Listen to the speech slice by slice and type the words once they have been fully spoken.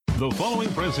The following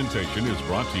presentation is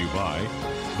brought to you by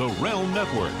the Realm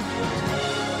Network.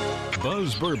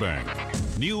 Buzz Burbank,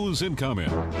 news and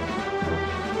comment.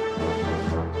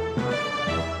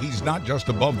 He's not just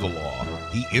above the law,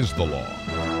 he is the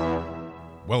law.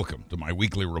 Welcome to my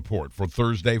weekly report for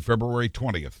Thursday, February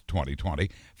 20th, 2020.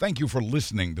 Thank you for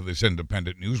listening to this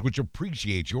independent news, which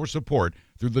appreciates your support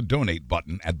through the donate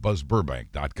button at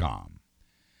buzzburbank.com.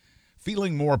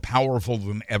 Feeling more powerful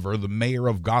than ever, the mayor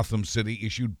of Gotham City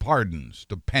issued pardons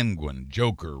to Penguin,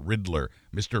 Joker, Riddler,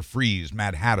 Mr. Freeze,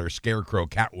 Mad Hatter, Scarecrow,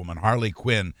 Catwoman, Harley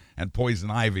Quinn, and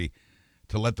Poison Ivy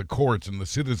to let the courts and the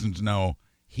citizens know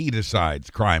he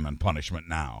decides crime and punishment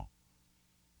now,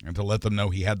 and to let them know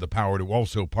he had the power to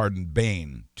also pardon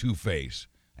Bane, Two-Face,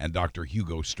 and Dr.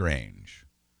 Hugo Strange.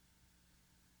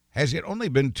 Has it only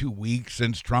been 2 weeks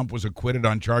since Trump was acquitted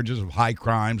on charges of high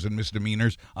crimes and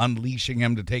misdemeanors, unleashing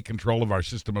him to take control of our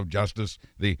system of justice,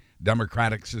 the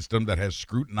democratic system that has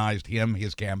scrutinized him,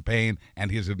 his campaign,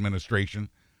 and his administration?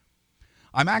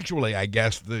 I'm actually, I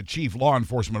guess, the chief law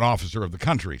enforcement officer of the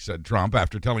country, said Trump,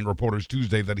 after telling reporters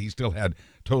Tuesday that he still had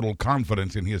total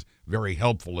confidence in his very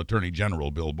helpful Attorney General,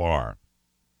 Bill Barr.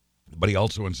 But he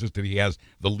also insisted he has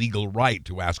the legal right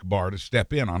to ask Barr to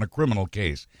step in on a criminal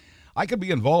case. I could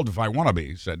be involved if I want to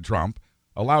be, said Trump,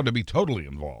 allowed to be totally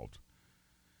involved.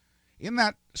 In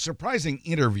that surprising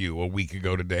interview a week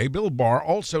ago today, Bill Barr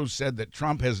also said that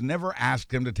Trump has never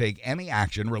asked him to take any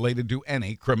action related to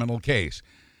any criminal case.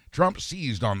 Trump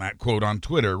seized on that quote on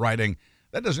Twitter, writing,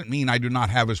 "That doesn't mean I do not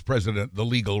have as president the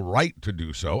legal right to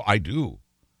do so. I do."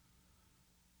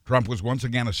 Trump was once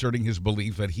again asserting his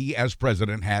belief that he, as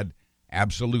president, had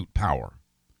absolute power.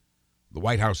 The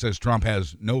White House says Trump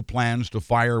has no plans to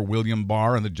fire William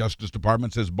Barr, and the Justice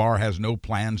Department says Barr has no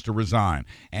plans to resign.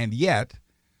 And yet,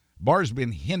 Barr's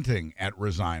been hinting at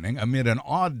resigning amid an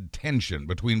odd tension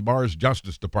between Barr's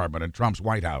Justice Department and Trump's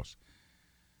White House.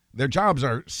 Their jobs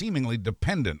are seemingly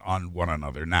dependent on one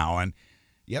another now, and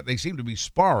yet they seem to be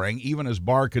sparring even as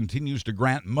Barr continues to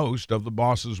grant most of the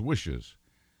boss's wishes.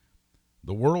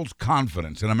 The world's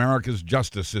confidence in America's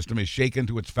justice system is shaken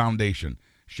to its foundation,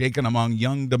 shaken among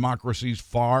young democracies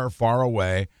far, far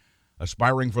away,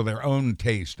 aspiring for their own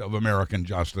taste of American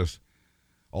justice,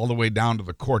 all the way down to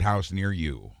the courthouse near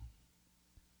you.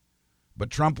 But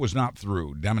Trump was not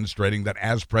through, demonstrating that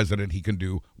as president he can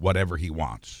do whatever he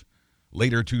wants.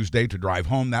 Later Tuesday, to drive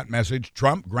home that message,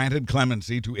 Trump granted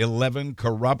clemency to 11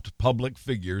 corrupt public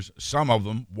figures, some of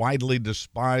them widely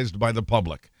despised by the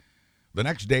public. The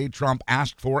next day, Trump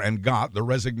asked for and got the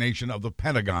resignation of the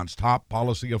Pentagon's top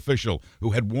policy official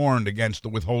who had warned against the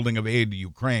withholding of aid to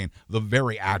Ukraine, the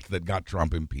very act that got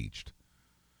Trump impeached.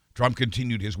 Trump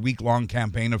continued his week-long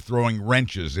campaign of throwing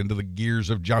wrenches into the gears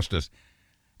of justice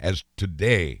as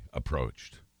today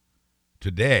approached.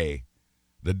 Today,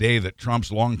 the day that Trump's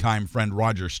longtime friend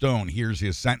Roger Stone hears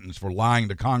his sentence for lying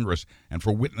to Congress and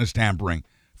for witness tampering,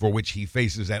 for which he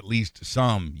faces at least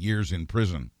some years in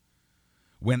prison.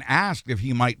 When asked if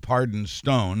he might pardon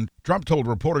Stone, Trump told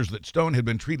reporters that Stone had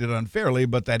been treated unfairly,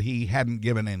 but that he hadn't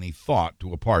given any thought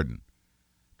to a pardon.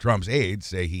 Trump's aides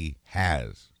say he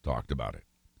has talked about it.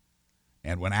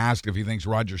 And when asked if he thinks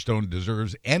Roger Stone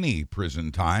deserves any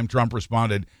prison time, Trump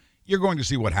responded, "You're going to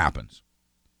see what happens."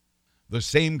 The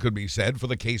same could be said for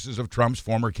the cases of Trump's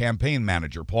former campaign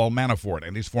manager, Paul Manafort,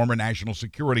 and his former national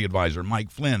security advisor, Mike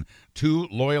Flynn, two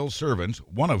loyal servants,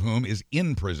 one of whom is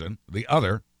in prison, the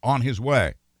other on his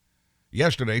way.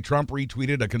 Yesterday, Trump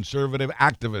retweeted a conservative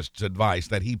activist's advice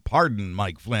that he pardon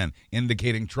Mike Flynn,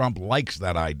 indicating Trump likes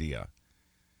that idea.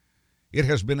 It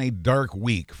has been a dark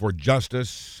week for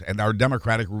justice and our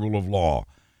democratic rule of law,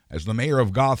 as the mayor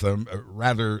of Gotham,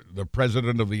 the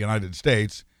president of the United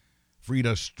States, freed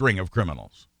a string of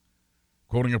criminals.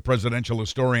 Quoting a presidential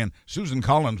historian, Susan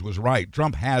Collins was right.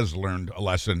 Trump has learned a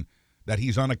lesson that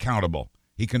he's unaccountable.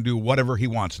 He can do whatever he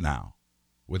wants now,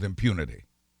 with impunity.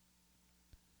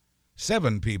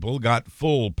 7 people got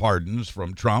full pardons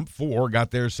from Trump. 4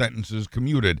 got their sentences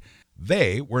commuted.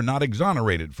 They were not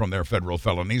exonerated from their federal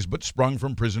felonies, but sprung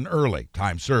from prison early,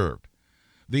 time served.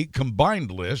 The combined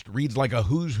list reads like a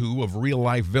who's who of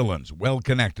real-life villains,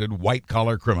 well-connected,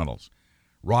 white-collar criminals.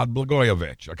 Rod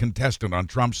Blagojevich, a contestant on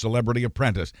Trump's Celebrity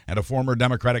Apprentice and a former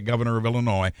Democratic governor of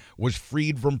Illinois, was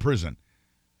freed from prison.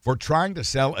 For trying to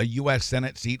sell a U.S.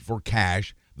 Senate seat for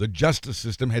cash, the justice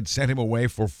system had sent him away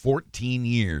for 14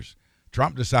 years.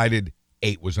 Trump decided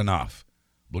 8 was enough.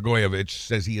 Blagojevich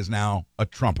says he is now a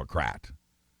Trumpocrat.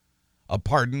 A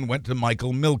pardon went to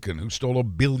Michael Milken, who stole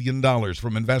 $1 billion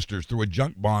from investors through a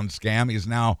junk bond scam. He is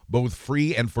now both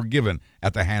free and forgiven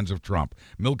at the hands of Trump.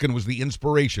 Milken was the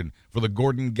inspiration for the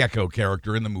Gordon Gekko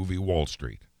character in the movie Wall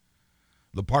Street.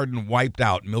 The pardon wiped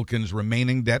out Milken's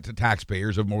remaining debt to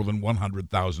taxpayers of more than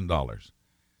 $100,000.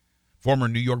 Former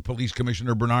New York Police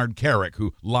Commissioner Bernard Kerik,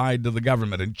 who lied to the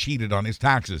government and cheated on his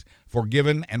taxes,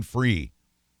 forgiven and free.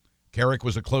 Kerik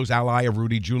was a close ally of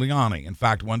Rudy Giuliani. In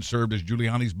fact, once served as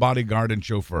Giuliani's bodyguard and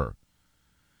chauffeur.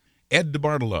 Ed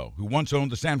DeBartolo, who once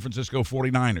owned the San Francisco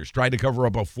 49ers, tried to cover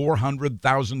up a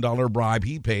 $400,000 bribe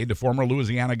he paid to former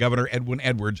Louisiana Governor Edwin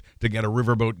Edwards to get a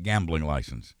riverboat gambling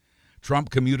license. Trump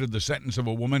commuted the sentence of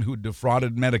a woman who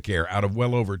defrauded Medicare out of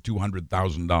well over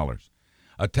 $200,000.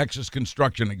 A Texas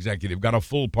construction executive got a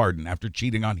full pardon after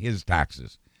cheating on his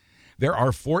taxes. There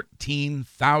are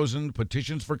 14,000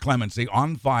 petitions for clemency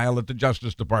on file at the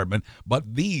Justice Department,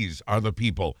 but these are the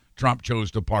people Trump chose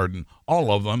to pardon,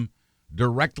 all of them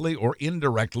directly or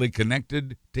indirectly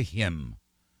connected to him.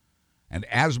 And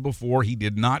as before, he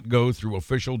did not go through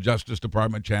official Justice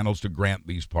Department channels to grant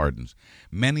these pardons.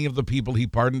 Many of the people he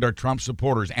pardoned are Trump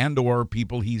supporters and or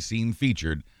people he's seen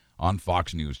featured on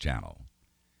Fox News Channel.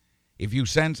 If you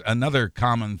sense another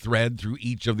common thread through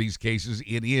each of these cases,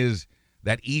 it is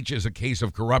that each is a case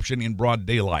of corruption in broad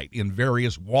daylight in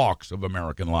various walks of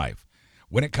American life.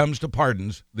 When it comes to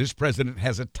pardons, this president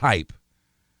has a type,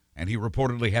 and he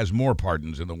reportedly has more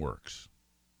pardons in the works.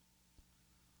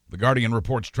 The Guardian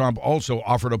reports Trump also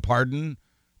offered a pardon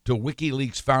to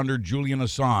WikiLeaks founder Julian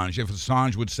Assange if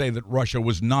Assange would say that Russia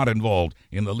was not involved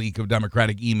in the leak of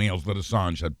Democratic emails that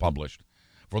Assange had published.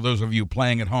 For those of you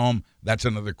playing at home, that's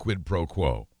another quid pro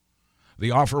quo.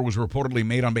 The offer was reportedly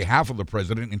made on behalf of the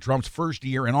president in Trump's first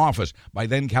year in office by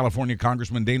then California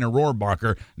Congressman Dana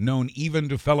Rohrabacher, known even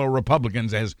to fellow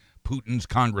Republicans as Putin's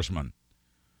congressman.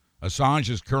 Assange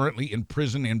is currently in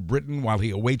prison in Britain while he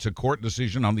awaits a court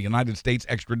decision on the United States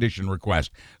extradition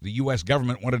request. The U.S.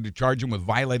 government wanted to charge him with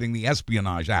violating the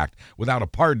Espionage Act. Without a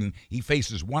pardon, he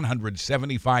faces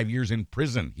 175 years in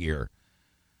prison here.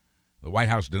 The White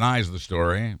House denies the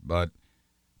story, but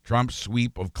Trump's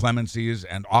sweep of clemencies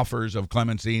and offers of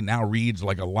clemency now reads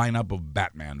like a lineup of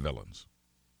Batman villains.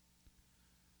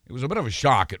 It was a bit of a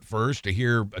shock at first to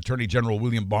hear Attorney General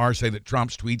William Barr say that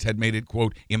Trump's tweets had made it,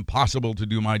 quote, impossible to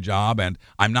do my job, and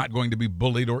I'm not going to be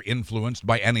bullied or influenced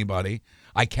by anybody.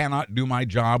 I cannot do my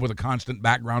job with a constant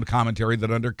background commentary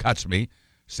that undercuts me.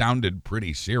 Sounded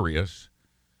pretty serious.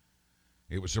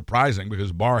 It was surprising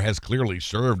because Barr has clearly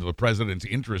served the president's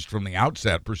interest from the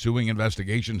outset, pursuing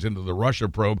investigations into the Russia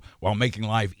probe while making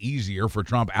life easier for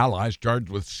Trump allies charged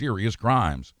with serious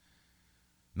crimes.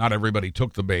 Not everybody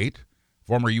took the bait.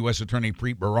 Former U.S. Attorney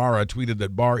Preet Bharara tweeted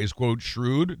that Barr is, quote,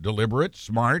 shrewd, deliberate,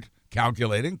 smart,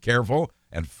 calculating, careful,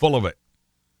 and full of it.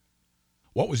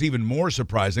 What was even more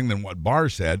surprising than what Barr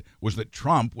said was that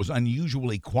Trump was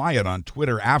unusually quiet on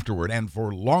Twitter afterward and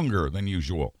for longer than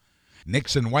usual.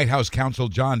 Nixon White House counsel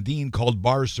John Dean called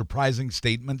Barr's surprising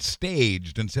statement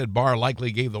staged and said Barr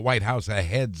likely gave the White House a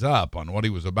heads up on what he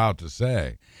was about to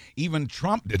say. Even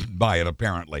Trump didn't buy it,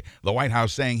 apparently, the White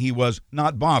House saying he was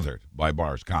not bothered by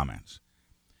Barr's comments.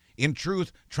 In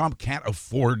truth, Trump can't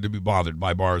afford to be bothered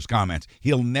by Barr's comments.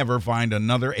 He'll never find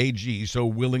another AG so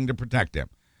willing to protect him.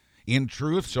 In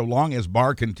truth, so long as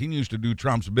Barr continues to do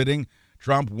Trump's bidding,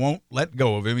 Trump won't let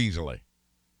go of him easily.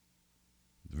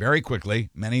 Very quickly,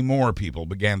 many more people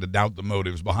began to doubt the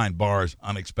motives behind Barr's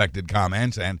unexpected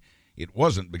comments, and it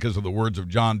wasn't because of the words of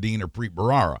John Dean or Preet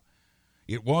Bharara.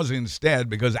 It was instead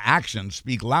because actions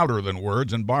speak louder than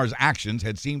words, and Barr's actions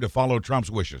had seemed to follow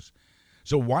Trump's wishes.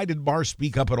 So why did Barr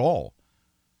speak up at all?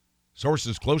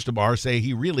 Sources close to Barr say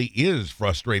he really is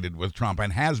frustrated with Trump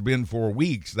and has been for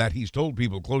weeks, that he's told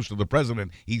people close to the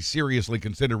president he seriously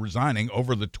considered resigning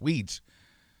over the tweets.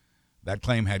 That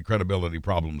claim had credibility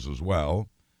problems as well.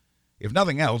 If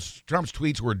nothing else, Trump's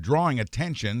tweets were drawing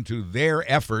attention to their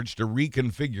efforts to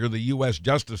reconfigure the U.S.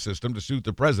 justice system to suit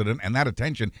the president, and that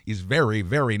attention is very,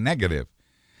 very negative.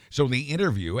 So the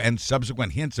interview and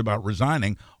subsequent hints about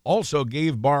resigning also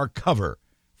gave Barr cover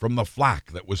from the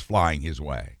flack that was flying his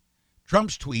way.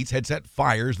 Trump's tweets had set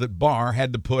fires that Barr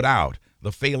had to put out,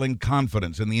 the failing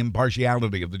confidence in the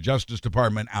impartiality of the Justice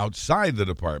Department outside the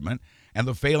department, and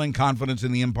the failing confidence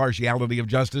in the impartiality of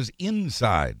justice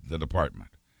inside the department.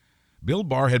 Bill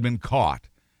Barr had been caught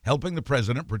helping the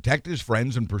president protect his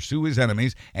friends and pursue his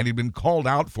enemies, and he'd been called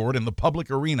out for it in the public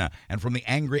arena and from the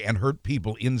angry and hurt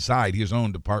people inside his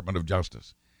own Department of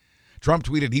Justice. Trump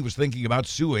tweeted he was thinking about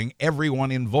suing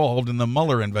everyone involved in the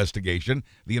Mueller investigation,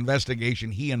 the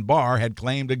investigation he and Barr had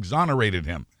claimed exonerated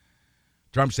him.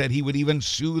 Trump said he would even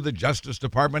sue the Justice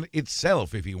Department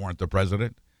itself if he weren't the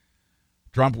president.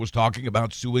 Trump was talking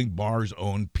about suing Barr's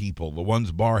own people, the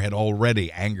ones Barr had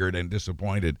already angered and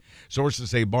disappointed. Sources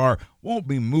say Barr won't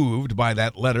be moved by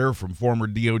that letter from former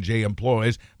DOJ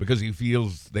employees because he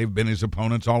feels they've been his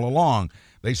opponents all along.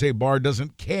 They say Barr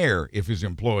doesn't care if his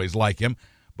employees like him,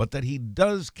 but that he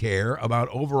does care about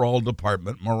overall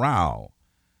department morale.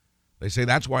 They say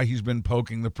that's why he's been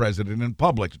poking the president in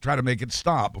public to try to make it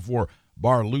stop before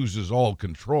Barr loses all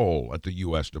control at the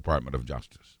U.S. Department of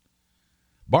Justice.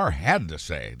 Barr had to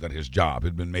say that his job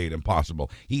had been made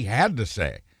impossible. He had to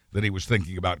say that he was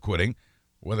thinking about quitting,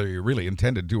 whether he really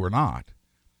intended to or not.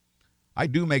 I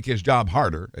do make his job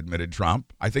harder, admitted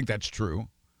Trump. I think that's true.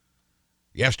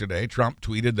 Yesterday, Trump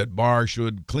tweeted that Barr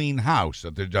should clean house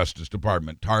at the Justice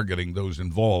Department, targeting those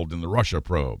involved in the Russia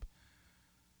probe.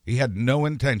 He had no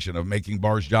intention of making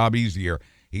Barr's job easier.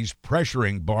 He's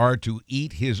pressuring Barr to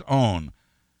eat his own,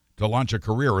 to launch a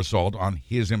career assault on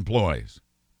his employees.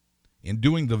 In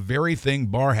doing the very thing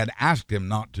Barr had asked him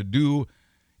not to do,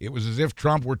 it was as if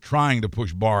Trump were trying to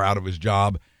push Barr out of his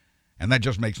job, and that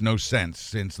just makes no sense,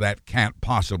 since that can't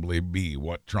possibly be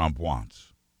what Trump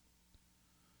wants.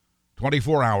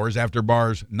 24 hours after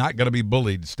Barr's "not going to be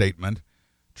bullied" statement,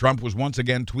 Trump was once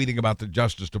again tweeting about the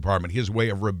Justice Department, his way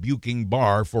of rebuking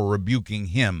Barr for rebuking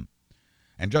him.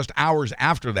 And just hours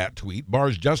after that tweet,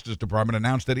 Barr's Justice Department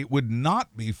announced that it would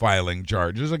not be filing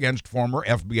charges against former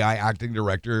FBI Acting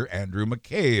Director Andrew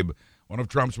McCabe, one of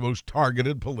Trump's most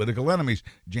targeted political enemies,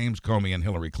 James Comey and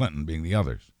Hillary Clinton being the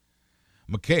others.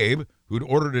 McCabe, who'd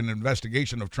ordered an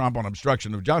investigation of Trump on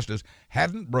obstruction of justice,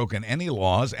 hadn't broken any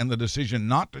laws, and the decision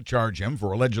not to charge him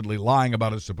for allegedly lying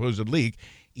about a supposed leak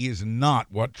is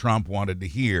not what Trump wanted to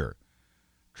hear.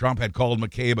 Trump had called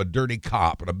McCabe a dirty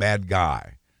cop and a bad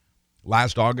guy.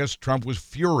 Last August, Trump was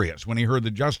furious when he heard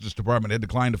the Justice Department had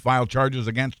declined to file charges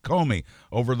against Comey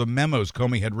over the memos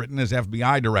Comey had written as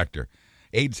FBI director.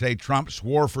 Aides say Trump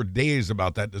swore for days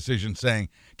about that decision, saying,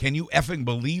 "Can you effing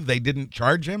believe they didn't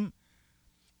charge him?"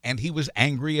 And he was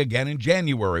angry again in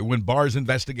January when Barr's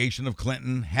investigation of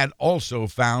Clinton had also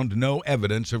found no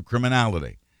evidence of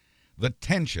criminality. The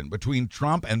tension between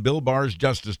Trump and Bill Barr's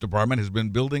Justice Department has been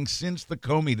building since the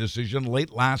Comey decision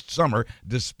late last summer,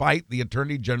 despite the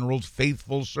Attorney General's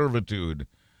faithful servitude.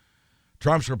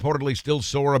 Trump's reportedly still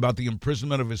sore about the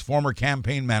imprisonment of his former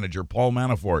campaign manager, Paul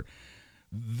Manafort.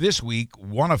 This week,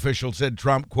 one official said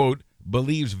Trump, quote,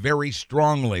 believes very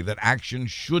strongly that action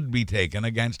should be taken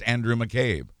against Andrew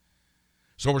McCabe.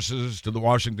 Sources to the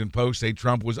Washington Post say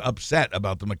Trump was upset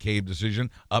about the McCabe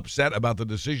decision, upset about the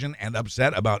decision, and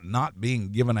upset about not being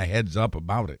given a heads up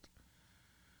about it.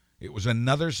 It was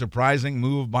another surprising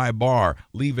move by Barr,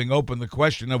 leaving open the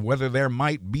question of whether there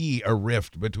might be a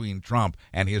rift between Trump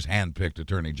and his hand-picked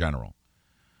attorney general.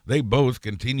 They both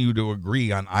continue to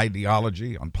agree on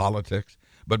ideology, on politics,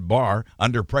 but Barr,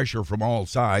 under pressure from all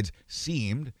sides,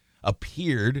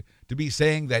 appeared to be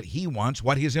saying that he wants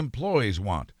what his employees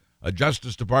want, a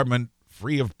Justice Department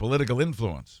free of political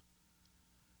influence.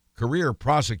 Career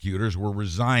prosecutors were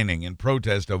resigning in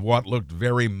protest of what looked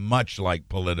very much like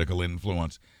political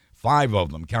influence, 5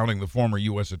 of them counting the former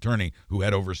U.S. attorney who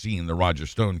had overseen the Roger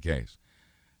Stone case.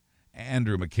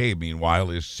 Andrew McCabe, meanwhile,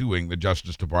 is suing the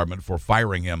Justice Department for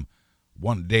firing him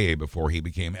one day before he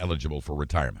became eligible for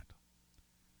retirement.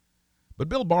 But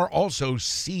Bill Barr also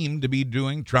seemed to be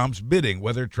doing Trump's bidding,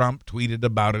 whether Trump tweeted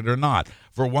about it or not.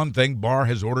 For one thing, Barr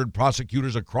has ordered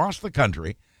prosecutors across the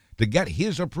country to get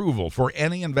his approval for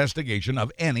any investigation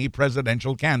of any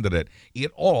presidential candidate.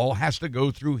 It all has to go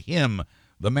through him,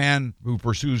 the man who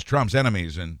pursues Trump's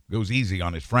enemies and goes easy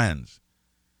on his friends.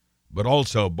 But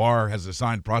also, Barr has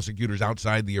assigned prosecutors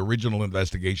outside the original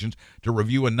investigations to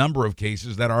review a number of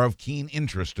cases that are of keen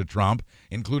interest to Trump,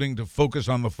 including to focus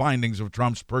on the findings of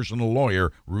Trump's personal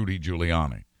lawyer, Rudy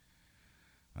Giuliani.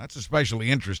 That's especially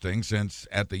interesting since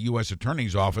at the U.S.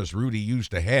 Attorney's Office Rudy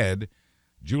used to head,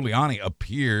 Giuliani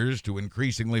appears to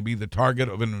increasingly be the target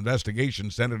of an investigation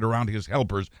centered around his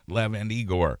helpers, Lev and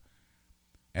Igor.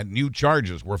 And new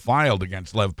charges were filed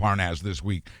against Lev Parnas this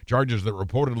week, charges that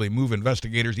reportedly move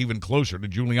investigators even closer to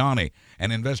Giuliani,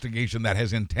 an investigation that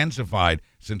has intensified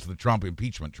since the Trump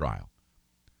impeachment trial.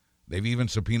 They've even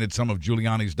subpoenaed some of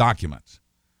Giuliani's documents.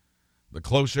 The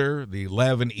closer the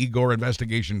Lev and Igor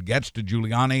investigation gets to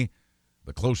Giuliani,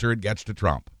 the closer it gets to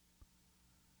Trump.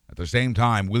 At the same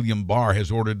time, William Barr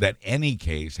has ordered that any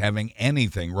case having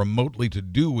anything remotely to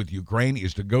do with Ukraine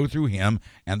is to go through him,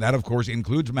 and that, of course,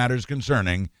 includes matters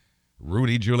concerning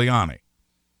Rudy Giuliani.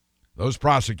 Those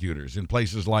prosecutors in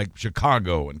places like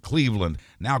Chicago and Cleveland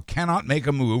now cannot make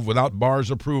a move without Barr's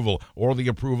approval or the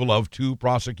approval of 2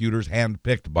 prosecutors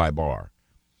handpicked by Barr.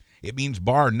 It means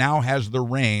Barr now has the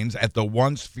reins at the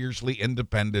once fiercely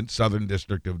independent Southern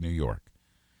District of New York.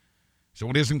 So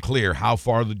it isn't clear how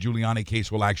far the Giuliani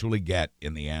case will actually get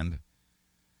in the end.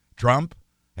 Trump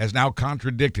has now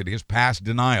contradicted his past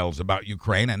denials about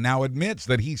Ukraine and now admits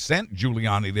that he sent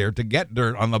Giuliani there to get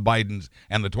dirt on the Bidens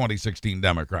and the 2016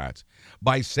 Democrats.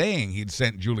 By saying he'd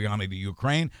sent Giuliani to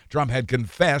Ukraine, Trump had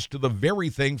confessed to the very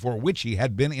thing for which he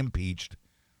had been impeached.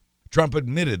 Trump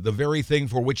admitted the very thing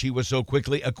for which he was so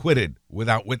quickly acquitted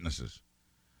without witnesses.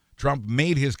 Trump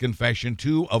made his confession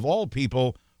to, of all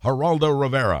people, Geraldo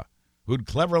Rivera, who'd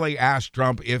cleverly asked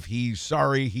Trump if he's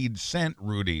sorry he'd sent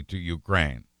Rudy to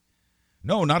Ukraine.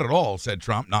 No, not at all, said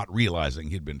Trump, not realizing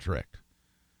he'd been tricked.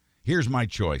 Here's my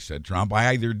choice, said Trump.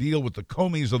 I either deal with the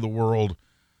Comeys of the world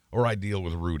or I deal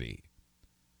with Rudy.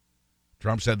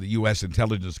 Trump said the U.S.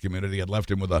 intelligence community had left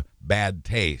him with a bad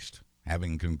taste,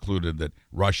 having concluded that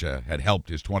Russia had helped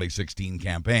his 2016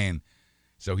 campaign,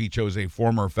 so he chose a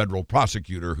former federal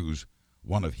prosecutor who's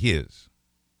one of his.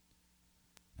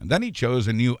 And then he chose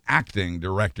a new acting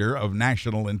director of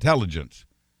national intelligence,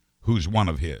 who's one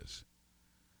of his.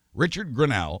 Richard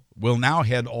Grenell will now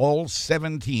head all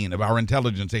 17 of our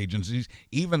intelligence agencies,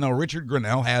 even though Richard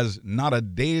Grenell has not a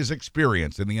day's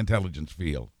experience in the intelligence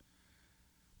field.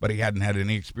 But he hadn't had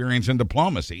any experience in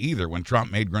diplomacy either when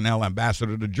Trump made Grenell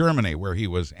ambassador to Germany, where he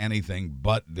was anything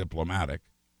but diplomatic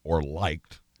or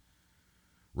liked.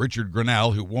 Richard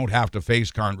Grenell, who won't have to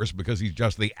face Congress because he's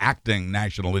just the acting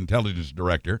national intelligence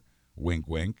director, wink,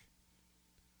 wink.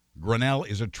 Grenell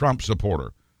is a Trump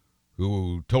supporter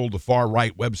who told the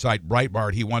far-right website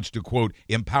Breitbart he wants to, quote,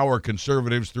 empower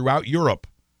conservatives throughout Europe.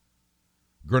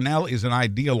 Grenell is an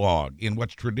ideologue in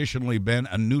what's traditionally been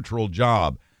a neutral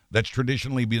job that's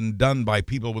traditionally been done by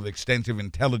people with extensive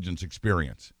intelligence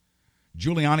experience.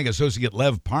 Giuliani associate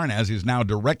Lev Parnas is now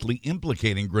directly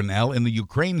implicating Grenell in the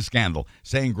Ukraine scandal,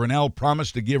 saying Grenell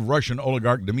promised to give Russian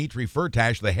oligarch Dmitry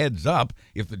Firtash the heads up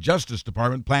if the Justice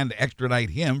Department planned to extradite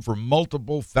him for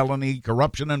multiple felony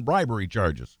corruption and bribery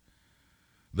charges.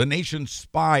 The nation's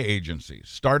spy agencies,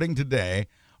 starting today,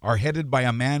 are headed by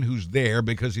a man who's there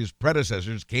because his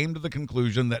predecessors came to the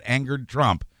conclusion that angered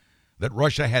Trump, that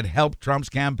Russia had helped Trump's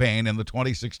campaign in the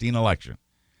 2016 election.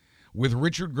 With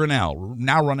Richard Grenell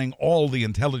now running all the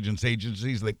intelligence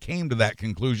agencies that came to that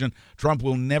conclusion, Trump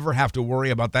will never have to worry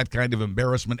about that kind of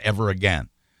embarrassment ever again.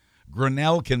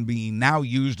 Grenell can be now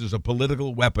used as a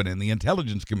political weapon in the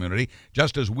intelligence community,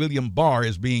 just as William Barr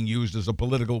is being used as a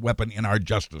political weapon in our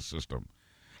justice system,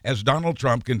 as Donald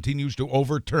Trump continues to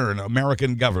overturn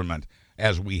American government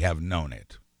as we have known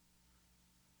it.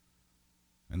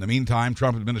 In the meantime,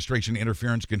 Trump administration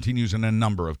interference continues in a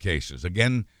number of cases.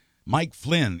 Again, Mike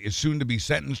Flynn is soon to be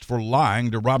sentenced for lying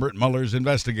to Robert Mueller's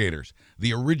investigators.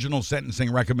 The original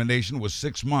sentencing recommendation was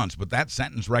 6 months, but that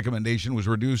sentence recommendation was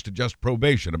reduced to just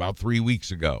probation about 3 weeks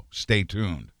ago. Stay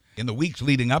tuned. In the weeks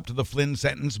leading up to the Flynn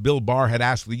sentence, Bill Barr had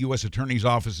asked the U.S. Attorney's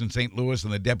Office in St. Louis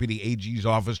and the Deputy AG's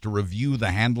office to review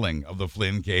the handling of the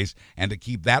Flynn case and to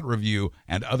keep that review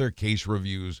and other case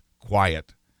reviews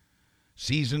quiet.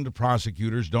 Seasoned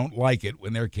prosecutors don't like it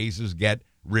when their cases get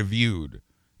reviewed.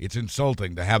 It's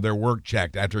insulting to have their work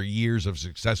checked after years of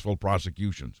successful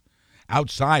prosecutions.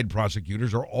 Outside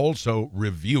prosecutors are also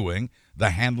reviewing the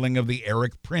handling of the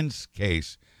Eric Prince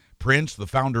case. Prince, the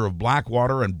founder of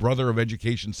Blackwater and brother of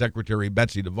Education Secretary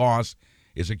Betsy DeVos,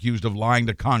 is accused of lying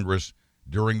to Congress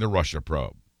during the Russia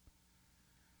probe.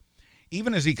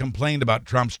 Even as he complained about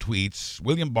Trump's tweets,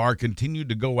 William Barr continued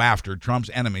to go after Trump's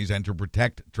enemies and to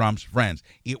protect Trump's friends.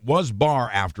 It was Barr,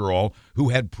 after all, who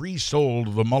had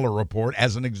pre-sold the Mueller report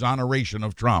as an exoneration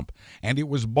of Trump. And it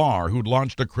was Barr who'd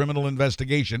launched a criminal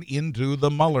investigation into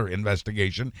the Mueller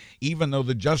investigation, even though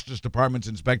the Justice Department's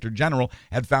Inspector General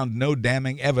had found no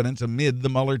damning evidence amid the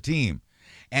Mueller team.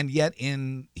 And yet,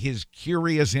 in his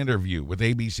curious interview with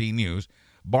ABC News,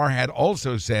 Barr had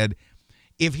also said,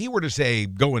 if he were to say,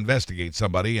 go investigate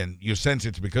somebody, and you sense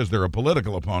it's because they're a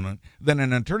political opponent, then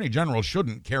an attorney general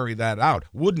wouldn't carry that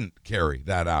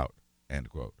out, end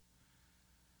quote.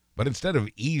 But instead of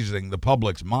easing the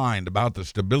public's mind about the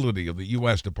stability of the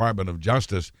U.S. Department of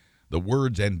Justice, the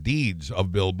words and deeds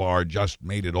of Bill Barr just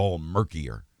made it all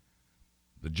murkier.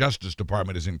 The Justice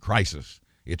Department is in crisis,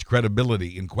 its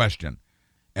credibility in question,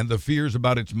 and the fears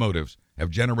about its motives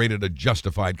have generated a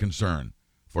justified concern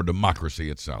for democracy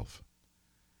itself.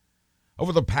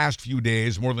 Over the past few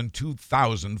days, more than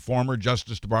 2,000 former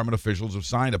Justice Department officials have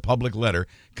signed a public letter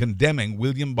condemning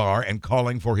William Barr and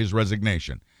calling for his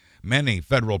resignation. Many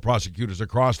federal prosecutors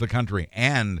across the country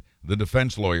and the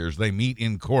defense lawyers they meet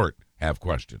in court have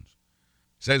questions.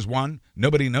 Says one,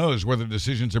 nobody knows whether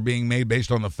decisions are being made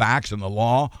based on the facts and the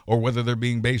law or whether they're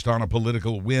being based on a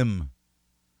political whim.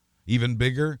 Even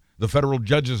bigger, the Federal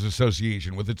Judges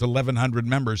Association, with its 1,100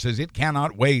 members, says it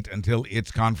cannot wait until its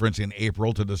conference in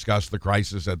April to discuss the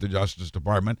crisis at the Justice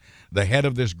Department. The head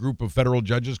of this group of federal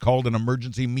judges called an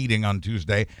emergency meeting on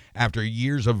Tuesday after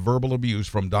years of verbal abuse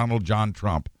from Donald John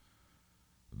Trump.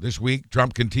 This week,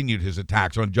 Trump continued his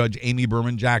attacks on Judge Amy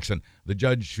Berman Jackson, the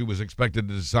judge who was expected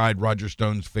to decide Roger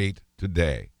Stone's fate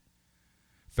today.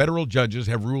 Federal judges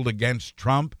have ruled against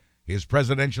Trump, his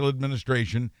presidential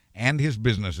administration, and his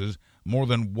businesses more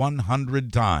than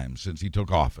 100 times since he took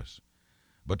office.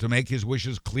 But to make his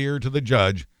wishes clear to the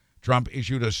judge, Trump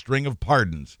issued a string of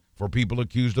pardons for people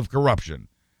accused of corruption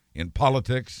in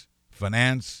politics,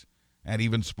 finance, and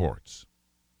even sports.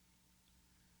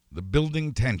 The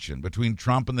building tension between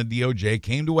Trump and the DOJ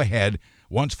came to a head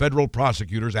once federal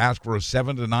prosecutors asked for a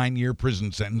 7 to 9 year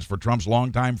prison sentence for Trump's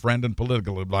longtime friend and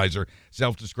political advisor,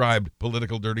 self-described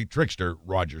political dirty trickster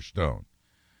Roger Stone.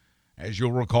 As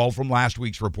you'll recall from last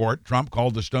week's report, Trump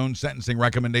called the Stone sentencing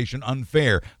recommendation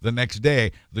unfair. The next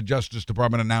day, the Justice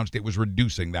Department announced it was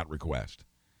reducing that request.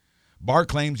 Barr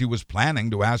claims he was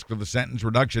planning to ask for the sentence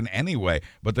reduction anyway,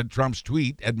 but that Trump's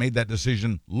tweet had made that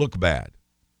decision look bad.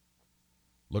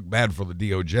 Look bad for the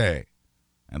DOJ,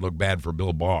 and look bad for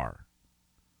Bill Barr.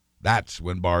 That's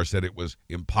when Barr said it was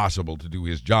impossible to do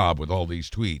his job with all these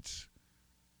tweets.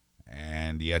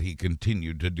 And yet he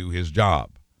continued to do his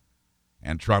job.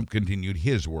 And Trump continued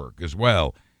his work as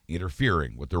well,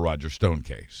 interfering with the Roger Stone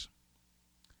case.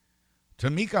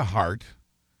 Tamika Hart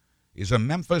is a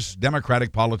Memphis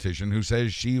Democratic politician who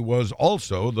says she was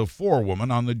also the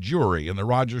forewoman on the jury in the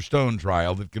Roger Stone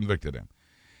trial that convicted him.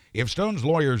 If Stone's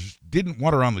lawyers didn't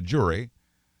want her on the jury,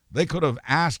 they could have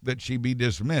asked that she be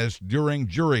dismissed during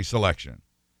jury selection.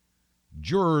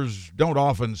 Jurors don't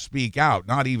often speak out,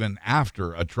 not even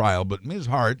after a trial, but Ms.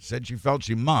 Hart said she felt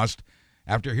she must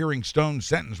after hearing Stone's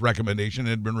sentence recommendation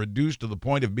had been reduced to the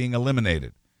point of being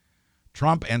eliminated.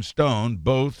 Trump and Stone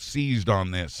both seized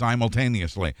on this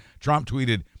simultaneously. Trump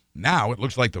tweeted, "Now it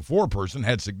looks like the foreperson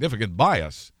had significant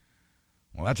bias."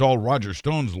 Well, that's all Roger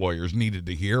Stone's lawyers needed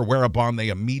to hear, whereupon they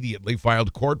immediately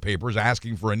filed court papers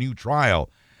asking for a new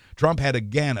trial. Trump had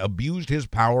again abused his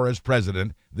power as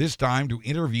president, this time to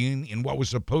intervene in what was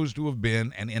supposed to have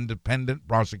been an independent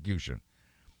prosecution.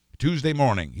 Tuesday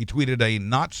morning, he tweeted a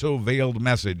not-so-veiled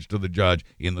message to the judge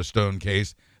in the Stone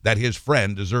case that his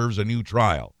friend deserves a new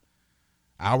trial.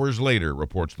 Hours later,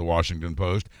 reports the Washington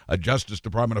Post, a Justice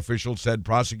Department official said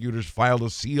prosecutors filed a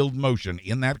sealed motion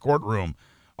in that courtroom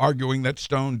arguing that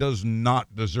Stone does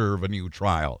not deserve a new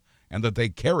trial, and that they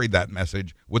carried that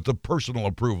message with the personal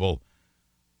approval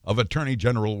of Attorney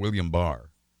General William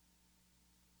Barr.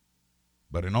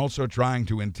 But in also trying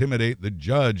to intimidate the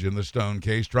judge in the Stone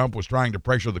case, Trump was trying to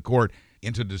pressure the court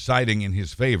into deciding in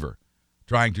his favor,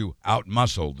 trying to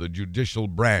outmuscle the judicial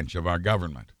branch of our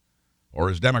government, or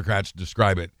as Democrats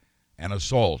describe it, an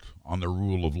assault on the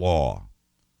rule of law.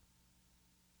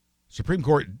 Supreme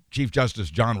Court Chief Justice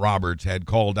John Roberts had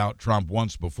called out Trump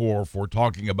once before for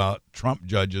talking about Trump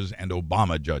judges and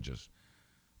Obama judges.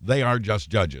 They are just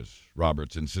judges,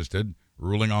 Roberts insisted,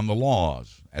 ruling on the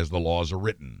laws as the laws are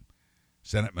written.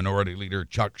 Senate Minority Leader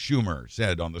Chuck Schumer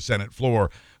said on the Senate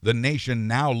floor, the nation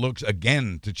now looks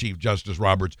again to Chief Justice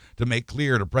Roberts to make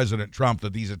clear to President Trump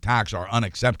that these attacks are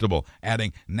unacceptable,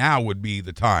 adding, now would be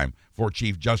the time for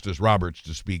Chief Justice Roberts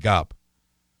to speak up.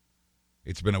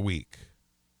 It's been a week.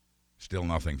 Still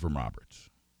nothing from Roberts.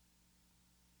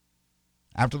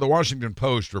 After the Washington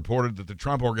Post reported that the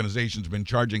Trump organization's been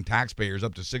charging taxpayers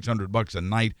up to $600 a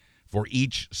night for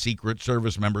each Secret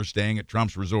Service member staying at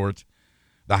Trump's resorts,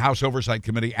 the House Oversight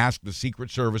Committee asked the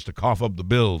Secret Service to cough up the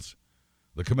bills.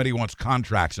 The committee wants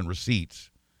contracts and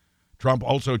receipts. Trump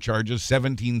also charges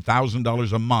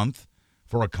 $17,000 a month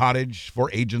for a cottage for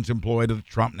agents employed at the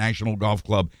Trump National Golf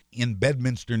Club in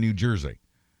Bedminster, New Jersey.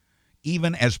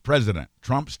 Even as president,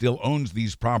 Trump still owns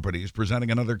these properties, presenting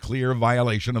another clear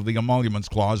violation of the Emoluments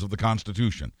Clause of the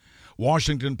Constitution.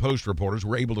 Washington Post reporters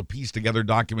were able to piece together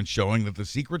documents showing that the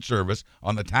Secret Service,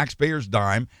 on the taxpayer's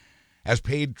dime, has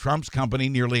paid Trump's company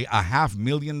nearly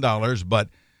 $500,000, but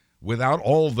without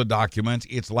all the documents,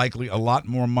 it's likely a lot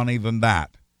more money than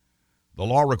that. The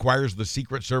law requires the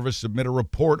Secret Service submit a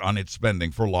report on its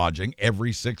spending for lodging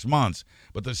every 6 months,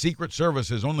 but the Secret Service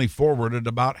has only forwarded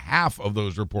about half of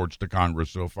those reports to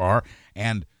Congress so far,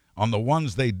 and on the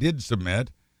ones they did submit,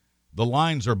 the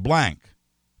lines are blank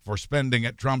for spending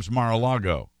at Trump's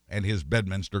Mar-a-Lago and his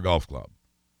Bedminster Golf Club.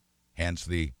 Hence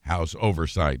the House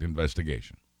Oversight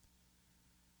investigation.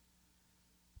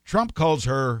 Trump calls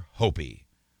her Hopi.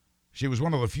 She was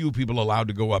one of the few people allowed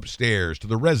to go upstairs to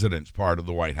the residence part of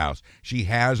the White House. She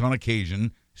has, on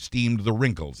occasion, steamed the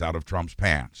wrinkles out of Trump's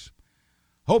pants.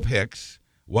 Hope Hicks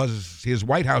was his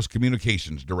White House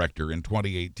communications director in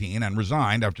 2018 and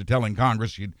resigned after telling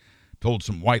Congress she'd told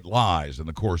some white lies in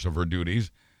the course of her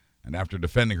duties, and after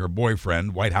defending her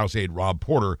boyfriend, White House aide Rob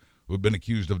Porter, who had been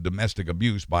accused of domestic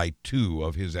abuse by 2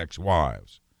 of his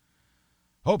ex-wives.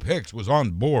 Hope Hicks was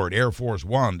on board Air Force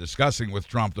One discussing with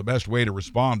Trump the best way to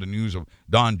respond to news of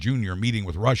Don Jr. meeting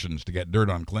with Russians to get dirt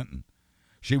on Clinton.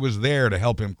 She was there to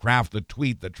help him craft the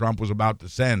tweet that Trump was about to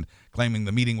send, claiming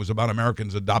the meeting was about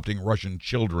Americans adopting Russian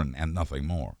children and nothing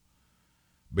more.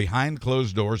 Behind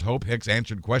closed doors, Hope Hicks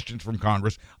answered questions from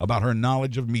Congress about her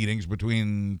knowledge of meetings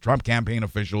between Trump campaign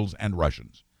officials and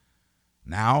Russians.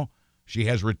 Now, she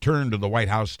has returned to the White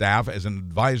House staff as an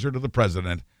advisor to the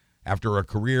president after a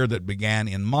career that began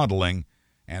in modeling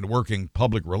and working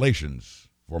public relations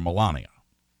for Melania.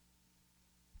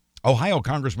 Ohio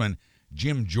Congressman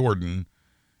Jim Jordan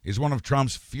is one of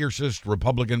Trump's fiercest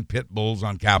Republican pit bulls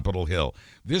on Capitol Hill.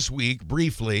 This week,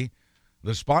 briefly,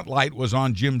 the spotlight was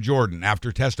on Jim Jordan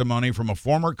after testimony from a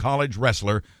former college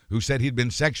wrestler who said he'd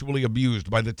been sexually abused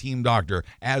by the team doctor,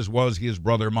 as was his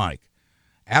brother Mike.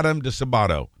 Adam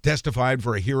DeSabato testified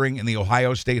for a hearing in the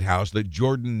Ohio State House that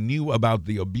Jordan knew about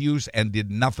the abuse and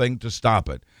did nothing to stop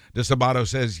it. DeSabato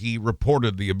says he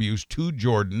reported the abuse to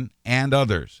Jordan and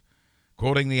others.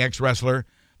 Quoting the ex-wrestler,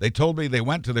 "They told me they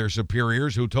went to their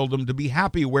superiors who told them to be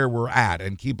happy where we're at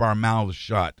and keep our mouths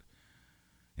shut."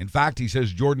 In fact, he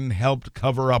says Jordan helped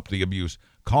cover up the abuse,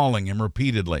 calling him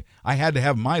repeatedly. "I had to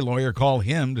have my lawyer call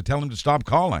him to tell him to stop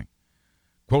calling."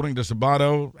 Quoting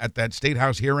DeSabato at that State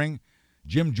House hearing,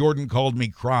 "Jim Jordan called me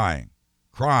crying,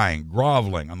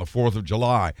 groveling on the 4th of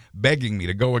July, begging me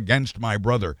to go against my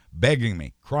brother, begging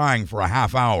me, crying for a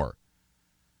half hour."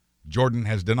 Jordan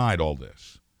has denied all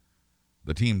this.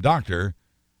 The team doctor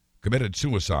committed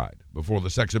suicide before the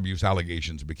sex abuse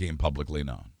allegations became publicly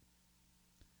known.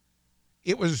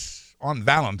 It was on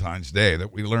Valentine's Day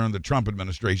that we learned the Trump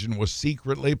administration was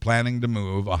secretly planning to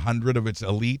move 100 of its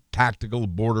elite tactical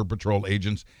Border Patrol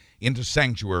agents into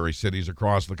sanctuary cities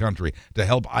across the country to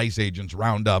help ICE agents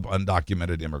round up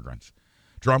undocumented immigrants.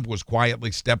 Trump was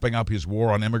quietly stepping up his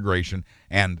war on immigration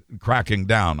and cracking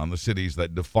down on the cities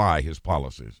that defy his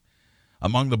policies.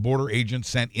 Among the border agents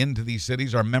sent into these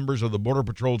cities are members of the Border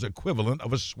Patrol's equivalent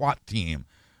of a SWAT team.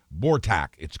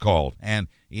 BORTAC, it's called, and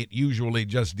it usually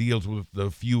just deals with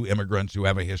the few immigrants who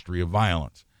have a history of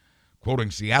violence. Quoting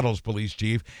Seattle's police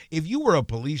chief, "If you were a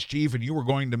police chief and you were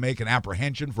going to make an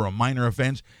apprehension for a minor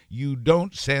offense, you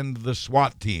don't send the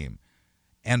SWAT team.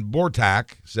 And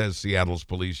BORTAC," says Seattle's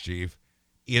police chief,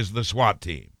 "is the SWAT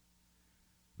team."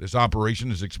 This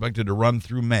operation is expected to run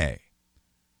through May.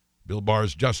 Bill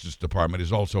Barr's Justice Department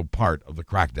is also part of the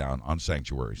crackdown on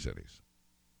sanctuary cities.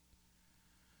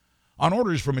 On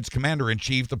orders from its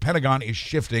commander-in-chief, the Pentagon is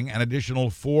shifting an additional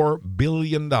 $4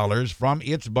 billion from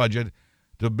its budget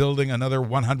to building another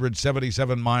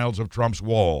 177 miles of Trump's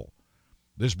wall.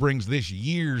 This brings this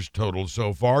year's total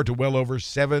so far to well over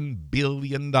 $7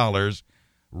 billion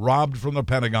robbed from the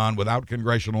Pentagon without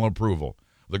congressional approval.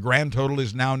 The grand total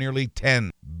is now nearly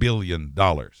 $10 billion.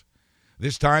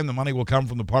 This time, the money will come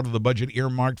from the part of the budget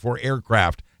earmarked for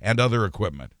aircraft and other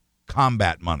equipment,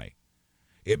 combat money.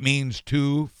 It means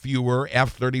 2 fewer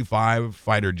F-35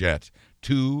 fighter jets,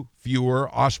 2 fewer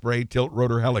Osprey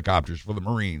tilt-rotor helicopters for the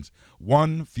Marines,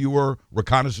 1 fewer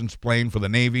reconnaissance plane for the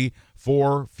Navy,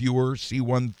 4 fewer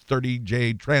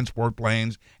C-130J transport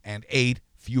planes, and 8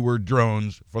 fewer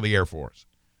drones for the Air Force.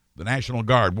 The National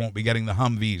Guard won't be getting the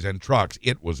Humvees and trucks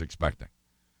it was expecting.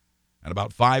 And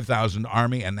about 5,000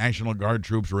 Army and National Guard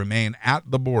troops remain at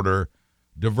the border,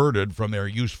 diverted from their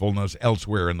usefulness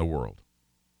elsewhere in the world.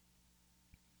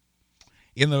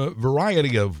 In the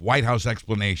variety of White House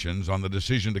explanations on the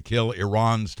decision to kill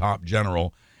Iran's top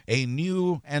general, a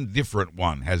new and different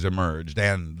one has emerged,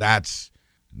 and that's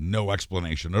no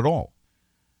explanation at all.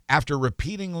 After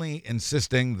repeatedly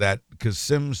insisting that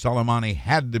Qasem Soleimani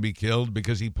had to be killed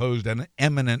because he posed an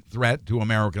imminent threat to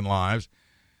American lives,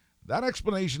 that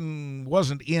explanation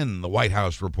wasn't in the White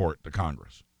House report to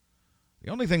Congress.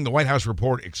 The only thing the White House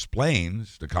report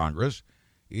explains to Congress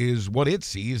is what it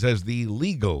sees as the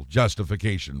legal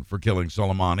justification for killing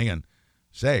Soleimani and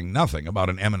saying nothing about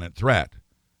an imminent threat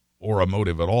or a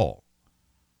motive at all.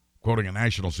 Quoting a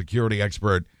national security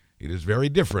expert, it is very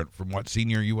different from what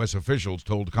senior U.S. officials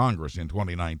told Congress in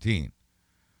 2019.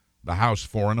 The House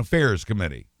Foreign Affairs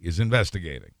Committee is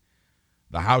investigating.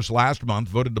 The House last month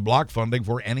voted to block funding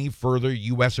for any further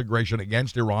U.S. aggression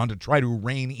against Iran to try to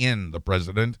rein in the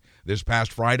president. This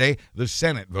past Friday, the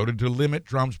Senate voted to limit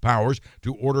Trump's powers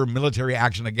to order military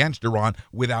action against Iran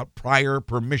without prior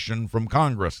permission from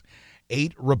Congress.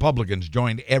 8 Republicans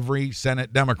joined every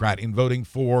Senate Democrat in voting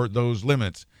for those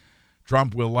limits.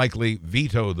 Trump will likely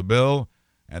veto the bill,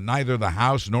 and neither the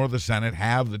House nor the Senate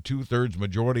have the two-thirds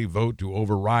majority vote to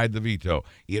override the veto.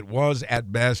 It was,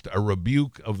 at best, a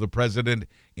rebuke of the president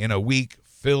in a week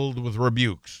filled with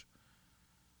rebukes.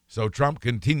 So Trump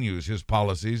continues his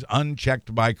policies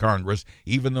unchecked by Congress,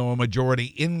 even though a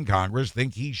majority in Congress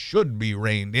think he should be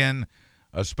reined in,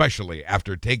 especially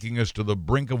after taking us to the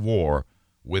brink of war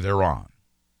with Iran.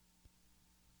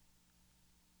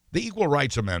 The Equal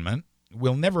Rights Amendment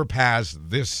will never pass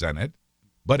this Senate,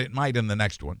 but it might in the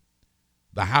next one.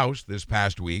 The House this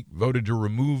past week voted to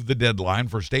remove the deadline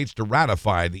for states to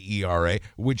ratify the ERA,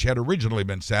 which had originally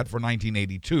been set for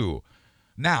 1982.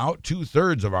 Now,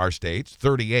 2/3 of our states,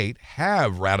 38,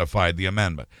 have ratified the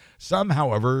amendment. Some,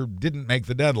 however, didn't make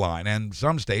the deadline, and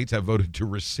some states have voted to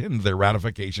rescind their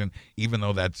ratification, even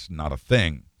though that's not a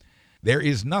thing. There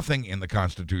is nothing in the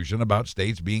Constitution about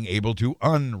states being able to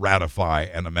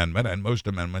unratify an amendment, and most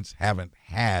amendments haven't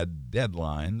had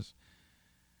deadlines.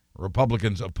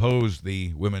 Republicans opposed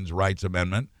the Women's Rights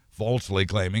Amendment, falsely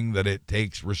claiming that it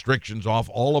takes restrictions off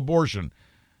all abortion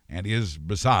and is,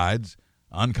 besides,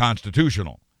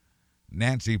 unconstitutional.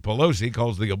 Nancy Pelosi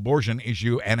calls the abortion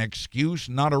issue an excuse,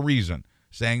 not a reason,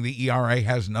 saying the ERA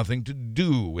has nothing to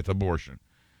do with abortion.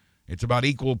 It's about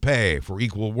equal pay for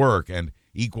equal work and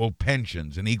equal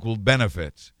pensions and equal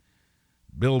benefits.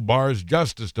 Bill Barr's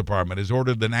Justice Department has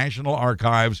ordered the National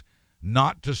Archives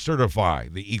not to certify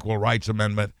the Equal Rights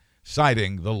Amendment,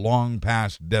 citing the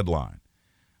long-past deadline.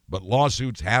 But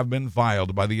lawsuits have been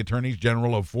filed by the attorneys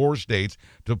general of 4 states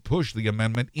to push the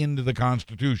amendment into the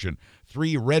Constitution.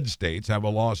 3 red states have a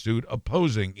lawsuit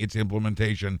opposing its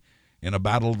implementation in a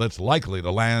battle that's likely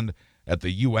to land at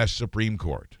the U.S. Supreme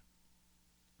Court.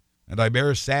 And I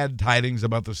bear sad tidings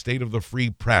about the state of the free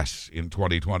press in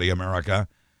 2020 America.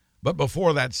 But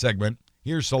before that segment,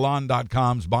 here's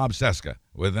Salon.com's Bob Cesca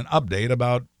with an update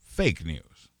about fake news.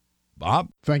 Bob?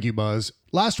 Thank you, Buzz.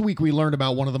 Last week, we learned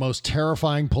about one of the most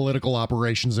terrifying political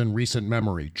operations in recent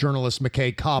memory. Journalist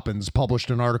McKay Coppins published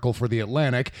an article for The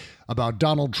Atlantic about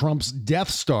Donald Trump's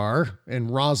Death Star in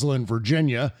Roslyn,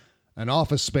 Virginia, an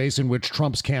office space in which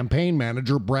Trump's campaign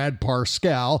manager, Brad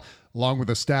Parscale, along with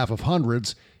a staff of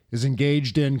hundreds, is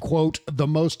engaged in, quote, the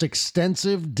most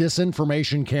extensive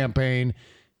disinformation campaign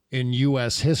in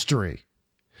U.S. history.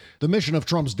 The mission of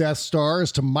Trump's Death Star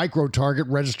is to micro-target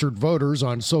registered voters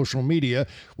on social media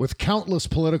with countless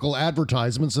political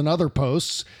advertisements and other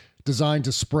posts designed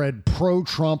to spread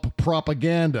pro-Trump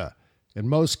propaganda, in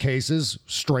most cases,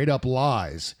 straight-up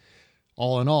lies.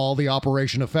 All in all, the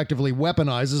operation effectively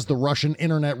weaponizes the Russian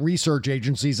Internet Research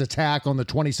Agency's attack on the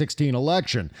 2016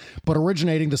 election, but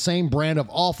originating the same brand of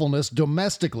awfulness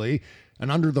domestically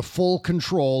and under the full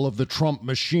control of the Trump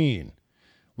machine.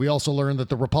 We also learned that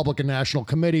the Republican National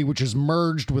Committee, which is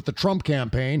merged with the Trump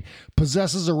campaign,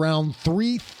 possesses around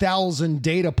 3,000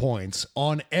 data points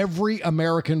on every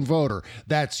American voter.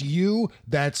 That's you,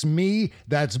 that's me,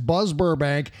 that's Buzz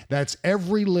Burbank, that's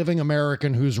every living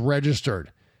American who's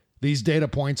registered. These data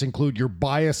points include your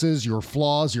biases, your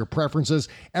flaws, your preferences,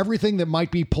 everything that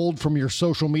might be pulled from your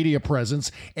social media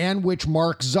presence and which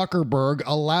Mark Zuckerberg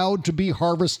allowed to be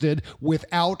harvested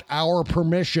without our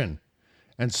permission.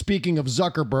 And speaking of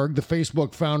Zuckerberg, the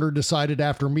Facebook founder decided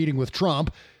after meeting with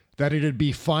Trump that it'd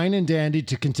be fine and dandy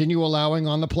to continue allowing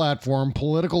on the platform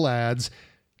political ads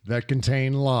that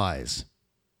contain lies.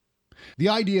 The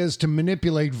idea is to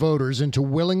manipulate voters into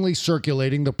willingly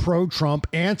circulating the pro-Trump,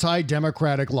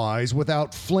 anti-democratic lies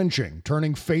without flinching,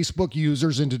 turning Facebook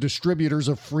users into distributors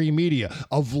of free media,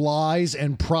 of lies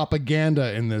and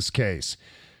propaganda in this case.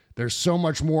 There's so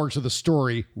much more to the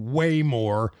story, way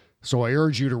more, so I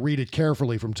urge you to read it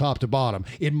carefully from top to bottom.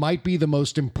 It might be the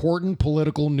most important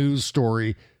political news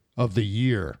story of the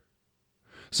year.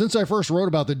 Since I first wrote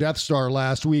about the Death Star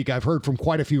last week, I've heard from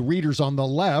quite a few readers on the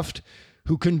left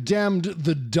who condemned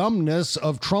the dumbness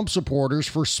of Trump supporters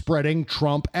for spreading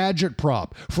Trump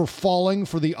agitprop, for falling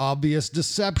for the obvious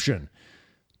deception.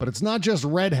 But it's not just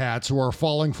red hats who are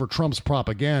falling for Trump's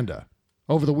propaganda.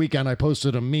 Over the weekend, I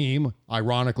posted a meme,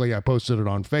 ironically, I posted it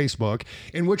on Facebook,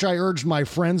 in which I urged my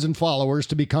friends and followers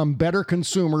to become better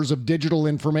consumers of digital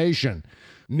information.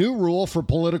 New rule for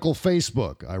political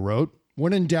Facebook, I wrote.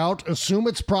 When in doubt, assume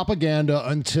it's propaganda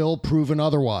until proven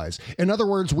otherwise. In other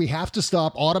words, we have to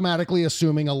stop automatically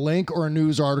assuming a link or a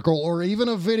news article or even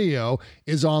a video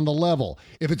is on the level.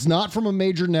 If it's not from a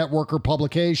major network or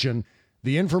publication,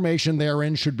 the information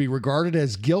therein should be regarded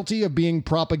as guilty of being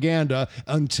propaganda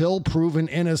until proven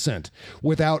innocent.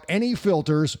 Without any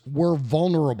filters, we're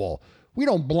vulnerable. We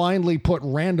don't blindly put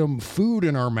random food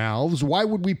in our mouths. Why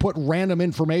would we put random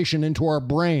information into our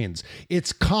brains?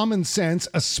 It's common sense,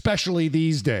 especially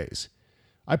these days.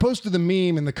 I posted the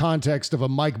meme in the context of a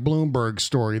Mike Bloomberg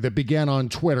story that began on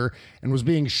Twitter and was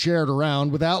being shared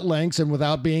around without links and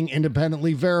without being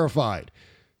independently verified.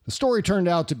 The story turned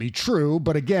out to be true,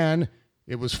 but again,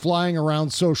 it was flying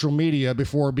around social media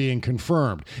before being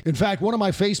confirmed. In fact, one of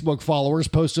my Facebook followers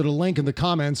posted a link in the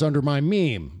comments under my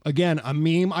meme. Again, a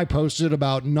meme I posted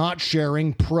about not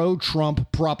sharing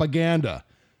pro-Trump propaganda.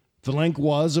 The link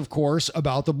was, of course,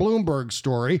 about the Bloomberg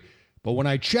story, but when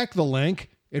I checked the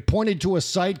link, it pointed to a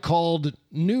site called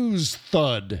News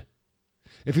Thud.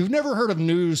 If you've never heard of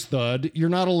News Thud, you're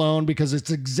not alone because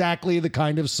it's exactly the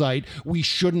kind of site we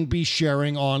shouldn't be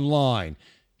sharing online.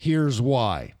 Here's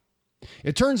why.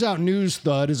 It turns out News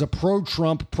Thud is a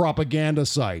pro-Trump propaganda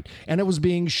site, and it was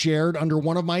being shared under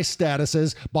one of my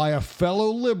statuses by a fellow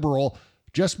liberal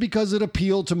just because it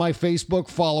appealed to my Facebook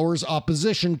followers'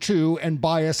 opposition to and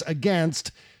bias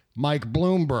against Mike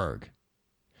Bloomberg.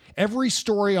 Every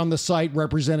story on the site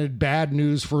represented bad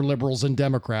news for liberals and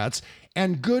Democrats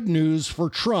and good news for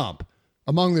Trump.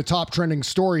 Among the top trending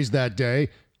stories that day,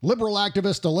 liberal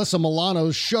activist Alyssa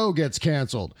Milano's show gets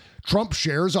canceled. Trump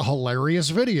shares a hilarious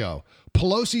video.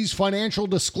 Pelosi's financial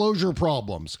disclosure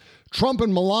problems. Trump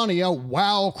and Melania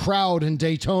wow crowd in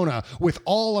Daytona with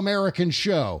all-American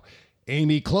show.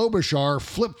 Amy Klobuchar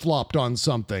flip-flopped on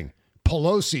something.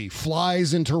 Pelosi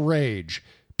flies into rage.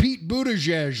 Pete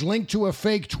Buttigieg linked to a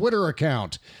fake Twitter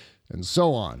account. And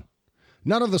so on.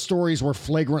 None of the stories were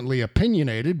flagrantly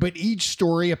opinionated, but each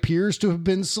story appears to have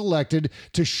been selected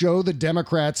to show the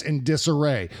Democrats in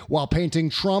disarray, while painting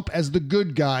Trump as the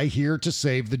good guy here to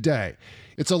save the day.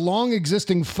 It's a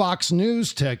long-existing Fox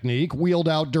News technique wheeled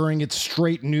out during its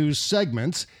straight news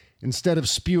segments. Instead of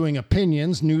spewing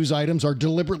opinions, news items are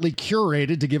deliberately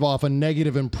curated to give off a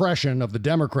negative impression of the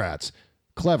Democrats.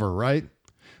 Clever, right?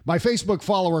 My Facebook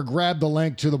follower grabbed the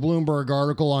link to the Bloomberg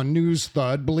article on News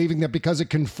Thud, believing that because it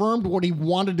confirmed what he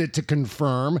wanted it to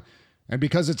confirm, and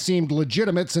because it seemed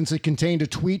legitimate since it contained a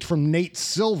tweet from Nate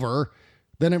Silver,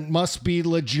 then it must be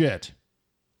legit.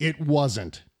 It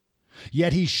wasn't.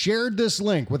 Yet he shared this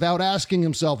link without asking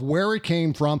himself where it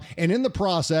came from, and in the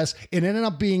process, it ended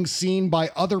up being seen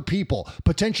by other people,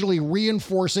 potentially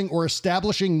reinforcing or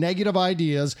establishing negative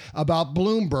ideas about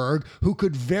Bloomberg, who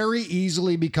could very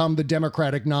easily become the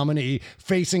Democratic nominee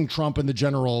facing Trump in the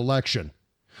general election.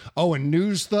 Oh, and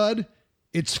News Thud?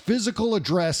 Its physical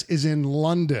address is in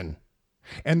London,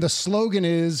 and the slogan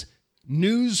is,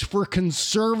 "News for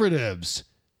Conservatives."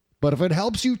 But if it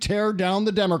helps you tear down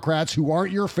the Democrats who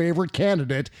aren't your favorite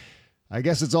candidate, I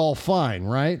guess it's all fine,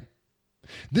 right?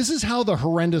 This is how the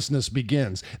horrendousness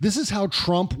begins. This is how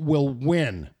Trump will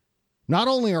win. Not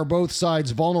only are both sides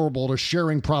vulnerable to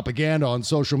sharing propaganda on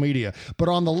social media, but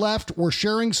on the left, we're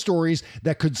sharing stories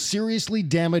that could seriously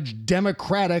damage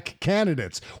Democratic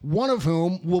candidates, one of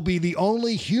whom will be the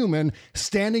only human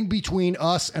standing between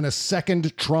us and a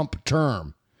second Trump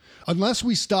term. Unless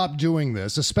we stop doing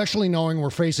this, especially knowing we're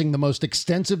facing the most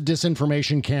extensive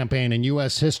disinformation campaign in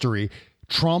U.S. history,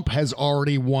 Trump has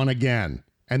already won again,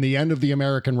 and the end of the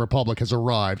American Republic has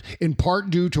arrived, in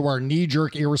part due to our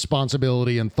knee-jerk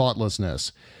irresponsibility and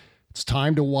thoughtlessness. It's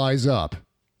time to wise up,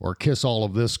 or kiss all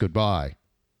of this goodbye.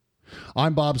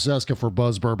 I'm Bob Cesca for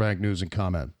Buzz Burbank News and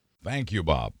Comment. Thank you,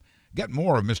 Bob. Get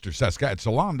more of Mr. Cesca at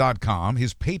salon.com,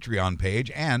 his Patreon page,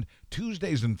 and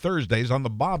Tuesdays and Thursdays on the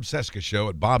Bob Cesca Show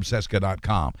at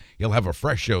bobcesca.com. He'll have a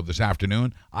fresh show this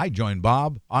afternoon. I join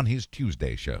Bob on his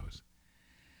Tuesday shows.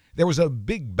 There was a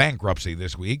big bankruptcy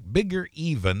this week, bigger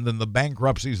even than the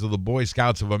bankruptcies of the Boy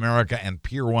Scouts of America and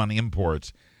Pier 1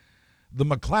 Imports. The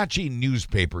McClatchy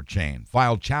newspaper chain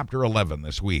filed Chapter 11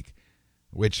 this week,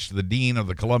 which the dean of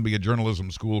the Columbia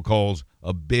Journalism School calls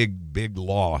a big, big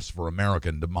loss for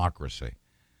American democracy.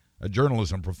 A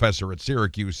journalism professor at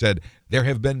Syracuse said, "There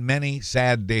have been many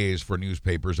sad days for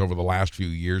newspapers over the last few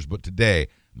years, but today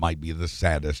might be the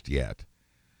saddest yet."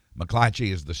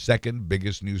 McClatchy is the second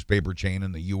biggest newspaper chain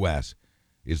in the U.S.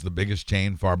 Is the biggest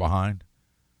chain far behind?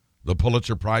 The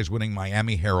Pulitzer Prize-winning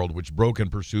Miami Herald, which broke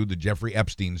and pursued the Jeffrey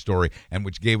Epstein story and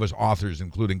which gave us authors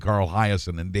including Carl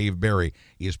Hiaasen and Dave Barry,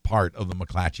 is part of the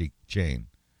McClatchy chain.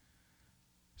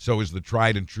 So is the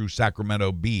tried-and-true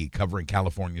Sacramento Bee covering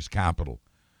California's capital.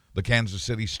 The Kansas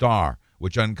City Star,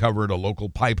 which uncovered a local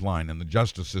pipeline in the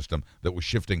justice system that was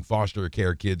shifting foster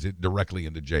care kids directly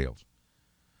into jails.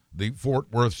 The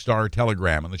Fort Worth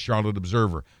Star-Telegram and the Charlotte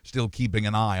Observer still keeping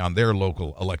an eye on their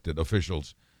local elected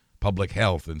officials, public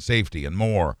health and safety, and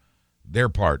more. They're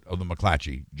part of the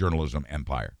McClatchy journalism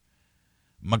empire.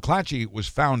 McClatchy was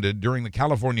founded during the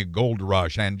California Gold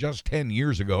Rush and just 10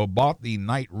 years ago bought the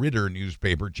Knight Ridder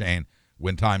newspaper chain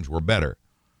when times were better.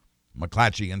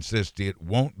 McClatchy insists it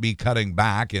won't be cutting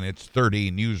back in its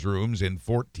 30 newsrooms in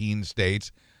 14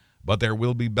 states, but there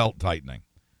will be belt-tightening.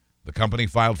 The company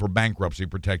filed for bankruptcy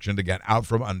protection to get out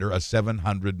from under a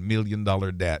 $700 million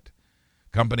debt.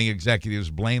 Company executives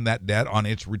blame that debt on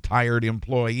its retired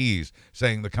employees,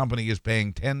 saying the company is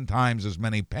paying 10 times as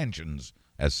many pensions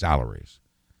as salaries.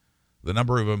 The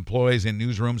number of employees in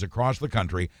newsrooms across the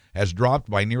country has dropped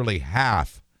by nearly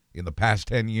half in the past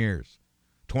 10 years.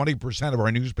 20% of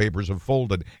our newspapers have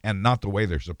folded, and not the way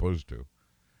they're supposed to.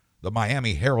 The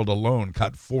Miami Herald alone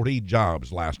cut 40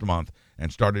 jobs last month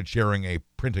and started sharing a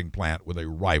printing plant with a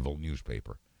rival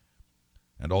newspaper.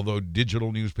 And although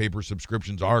digital newspaper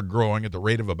subscriptions are growing at the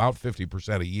rate of about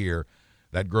 50% a year,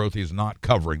 that growth is not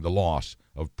covering the loss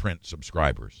of print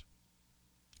subscribers.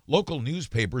 Local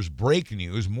newspapers break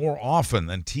news more often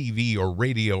than TV or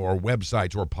radio or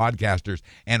websites or podcasters,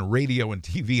 and radio and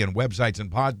TV and websites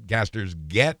and podcasters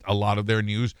get a lot of their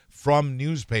news from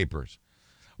newspapers.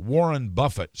 Warren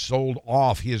Buffett sold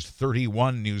off his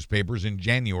 31 newspapers in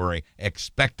January,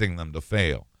 expecting them to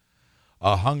fail.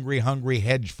 A hungry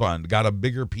hedge fund got a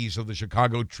bigger piece of the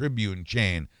Chicago Tribune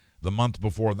chain the month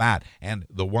before that, and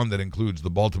the one that includes the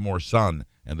Baltimore Sun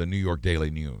and the New York Daily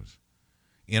News.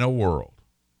 In a world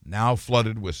now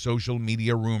flooded with social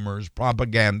media rumors,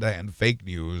 propaganda, and fake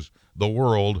news, the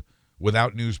world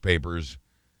without newspapers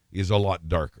is a lot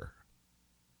darker.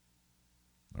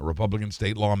 A Republican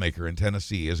state lawmaker in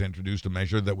Tennessee has introduced a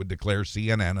measure that would declare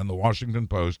CNN and the Washington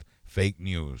Post fake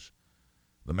news.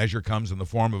 The measure comes in the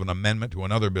form of an amendment to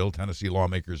another bill Tennessee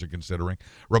lawmakers are considering.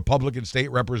 Republican State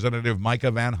Representative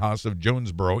Micah Van Huss of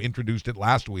Jonesboro introduced it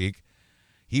last week.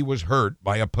 He was hurt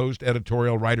by a Post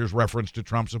editorial writer's reference to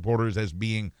Trump supporters as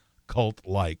being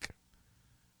cult-like.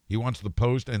 He wants the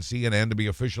Post and CNN to be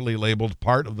officially labeled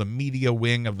part of the media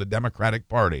wing of the Democratic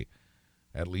Party,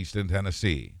 at least in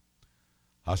Tennessee.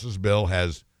 Huss's bill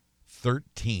has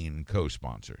 13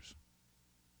 co-sponsors.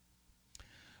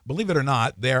 Believe it or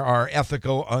not, there are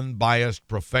ethical, unbiased,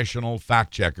 professional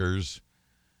fact-checkers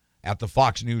at the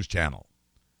Fox News channel.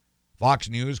 Fox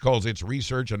News calls its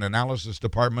research and analysis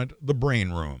department the Brain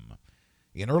Room.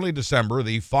 In early December,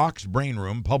 the Fox Brain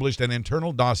Room published an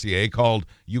internal dossier called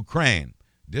Ukraine,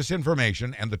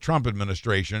 Disinformation, and the Trump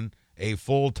Administration, a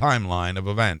full timeline of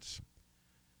events.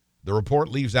 The report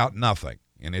leaves out nothing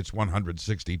in its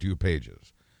 162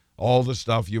 pages. All the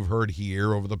stuff you've heard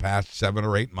here over the past 7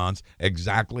 or 8 months,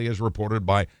 exactly as reported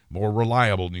by more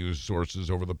reliable news sources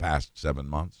over the past 7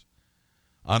 months.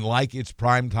 Unlike its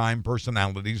primetime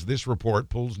personalities, this report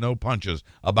pulls no punches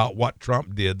about what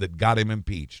Trump did that got him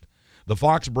impeached. The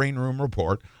Fox Brain Room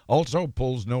report also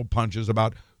pulls no punches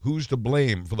about who's to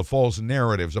blame for the false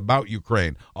narratives about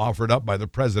Ukraine offered up by the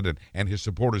president and his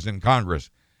supporters in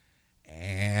Congress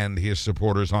and his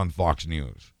supporters on Fox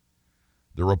News.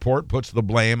 The report puts the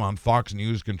blame on Fox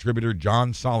News contributor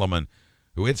John Solomon,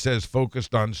 who it says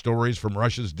focused on stories from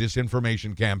Russia's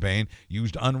disinformation campaign,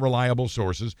 used unreliable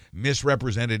sources,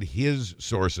 misrepresented his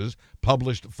sources,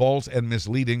 published false and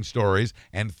misleading stories,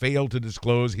 and failed to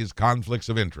disclose his conflicts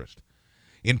of interest.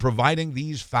 In providing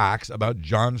these facts about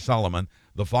John Solomon,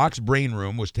 the Fox Brain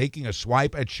Room was taking a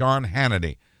swipe at Sean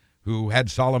Hannity, who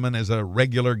had Solomon as a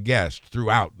regular guest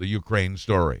throughout the Ukraine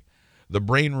story. The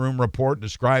Brain Room report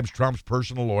describes Trump's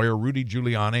personal lawyer, Rudy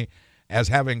Giuliani, as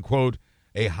having, quote,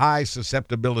 a high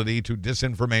susceptibility to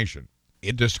disinformation.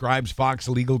 It describes Fox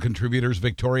legal contributors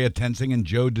Victoria Tensing and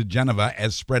Joe DeGeneva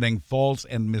as spreading false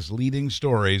and misleading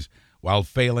stories while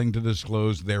failing to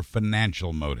disclose their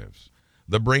financial motives.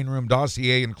 The Brain Room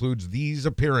dossier includes these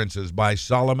appearances by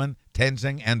Solomon,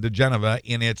 Tensing, and DeGeneva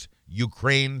in its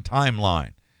Ukraine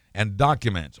timeline and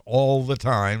documents all the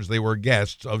times they were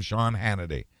guests of Sean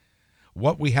Hannity.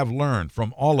 What we have learned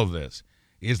from all of this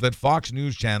is that Fox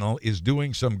News Channel is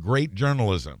doing some great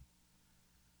journalism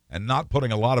and not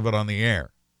putting a lot of it on the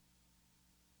air.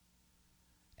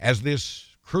 As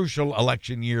this crucial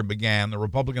election year began, the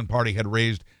Republican Party had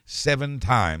raised 7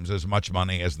 times as much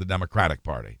money as the Democratic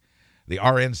Party. The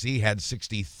RNC had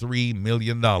 $63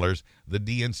 million. The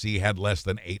DNC had less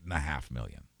than $8.5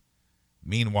 million.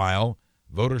 Meanwhile,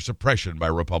 voter suppression by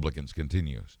Republicans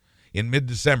continues. In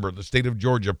mid-December, the state of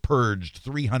Georgia purged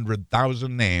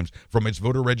 300,000 names from its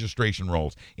voter registration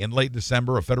rolls. In late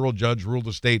December, a federal judge ruled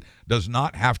the state does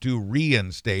not have to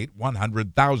reinstate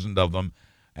 100,000 of them,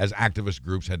 as activist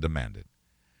groups had demanded.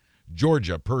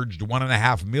 Georgia purged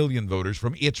 1.5 million voters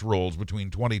from its rolls between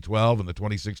 2012 and the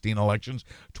 2016 elections,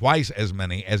 twice as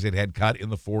many as it had cut in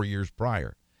the 4 years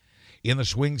prior. In the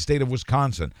swing state of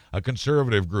Wisconsin, a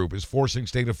conservative group is forcing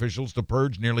state officials to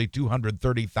purge nearly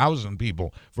 230,000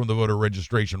 people from the voter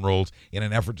registration rolls in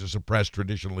an effort to suppress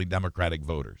traditionally Democratic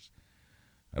voters.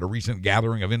 At a recent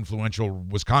gathering of influential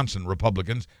Wisconsin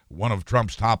Republicans, one of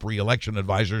Trump's top re-election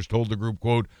advisors told the group,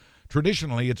 quote,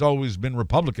 "Traditionally, it's always been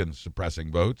Republicans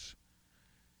suppressing votes."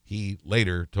 He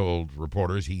later told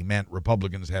reporters he meant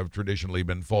Republicans have traditionally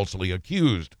been falsely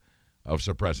accused of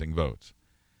suppressing votes.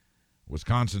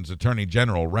 Wisconsin's Attorney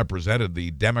General represented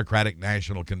the Democratic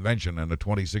National Convention in a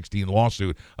 2016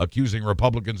 lawsuit accusing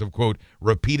Republicans of, quote,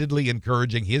 repeatedly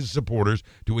encouraging his supporters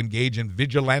to engage in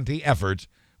vigilante efforts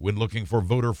when looking for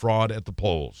voter fraud at the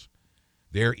polls.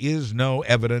 There is no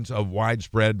evidence of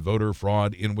widespread voter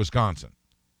fraud in Wisconsin.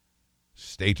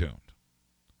 Stay tuned.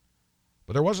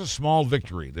 But there was a small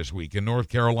victory this week in North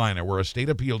Carolina where a state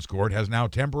appeals court has now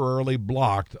temporarily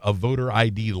blocked a voter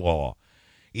ID law.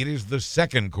 It is the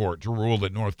second court to rule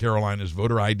that North Carolina's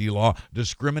voter ID law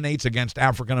discriminates against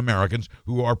African Americans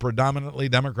who are predominantly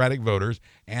Democratic voters,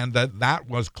 and that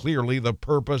was clearly the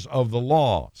purpose of the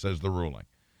law, says the ruling.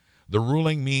 The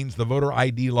ruling means the voter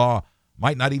ID law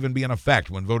might not even be in effect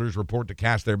when voters report to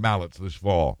cast their ballots this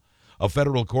fall. A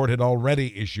federal court had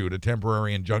already issued a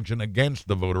temporary injunction against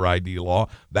the voter ID law.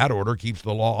 That order keeps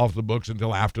the law off the books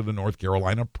until after the North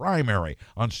Carolina primary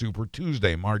on Super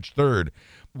Tuesday, March 3rd.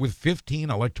 With 15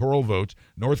 electoral votes,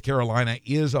 North Carolina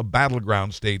is a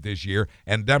battleground state this year,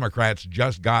 and Democrats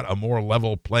just got a more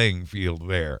level playing field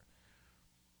there.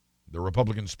 The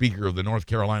Republican Speaker of the North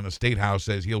Carolina State House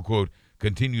says he'll, quote,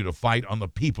 continue to fight on the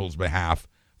people's behalf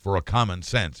for a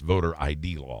common-sense voter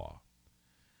ID law.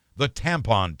 The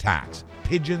tampon tax,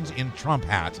 pigeons in Trump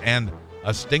hats, and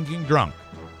a stinking drunk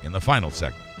in the final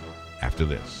segment after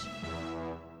this.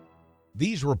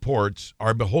 These reports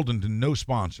are beholden to no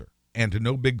sponsor and to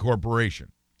no big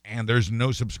corporation, and there's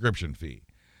no subscription fee.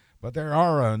 But there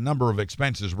are a number of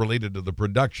expenses related to the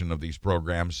production of these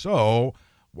programs, so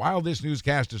while this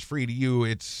newscast is free to you,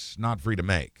 it's not free to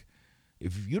make.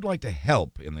 If you'd like to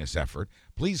help in this effort,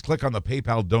 please click on the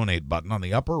PayPal donate button on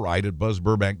the upper right at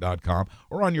buzzburbank.com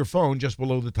or on your phone just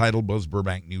below the title Buzz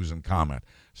Burbank News and Comment.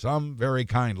 Some very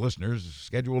kind listeners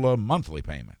schedule a monthly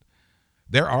payment.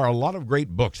 There are a lot of great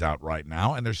books out right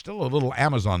now, and there's still a little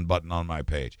Amazon button on my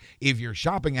page. If you're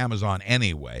shopping Amazon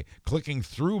anyway, clicking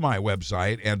through my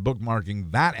website and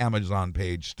bookmarking that Amazon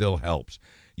page still helps.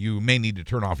 You may need to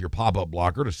turn off your pop-up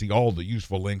blocker to see all the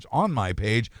useful links on my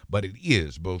page, but it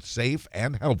is both safe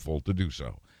and helpful to do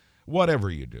so. Whatever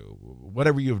you do,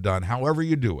 whatever you've done, however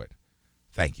you do it,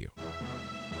 thank you.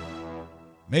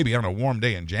 Maybe on a warm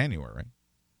day in January.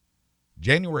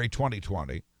 January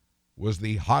 2020 was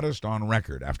the hottest on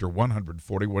record after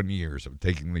 141 years of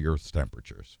taking the Earth's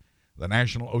temperatures. The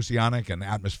National Oceanic and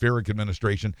Atmospheric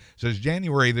Administration says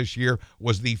January this year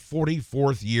was the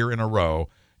 44th year in a row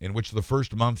in which the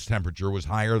first month's temperature was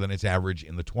higher than its average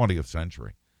in the 20th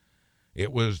century.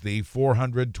 It was the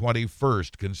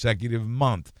 421st consecutive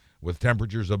month with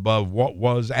temperatures above what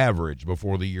was average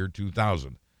before the year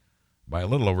 2000 by a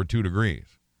little over 2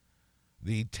 degrees.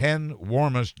 The 10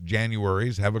 warmest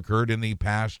Januaries have occurred in the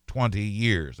past 20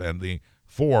 years, and the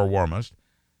 4 warmest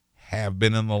have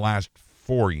been in the last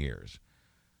 4 years.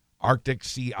 Arctic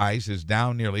sea ice is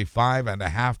down nearly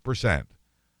 5.5%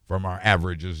 from our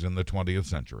averages in the 20th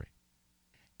century.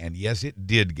 And yes, it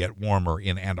did get warmer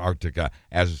in Antarctica,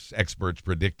 as experts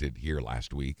predicted here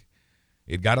last week.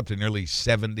 It got up to nearly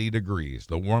 70 degrees,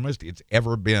 the warmest it's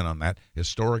ever been on that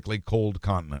historically cold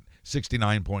continent,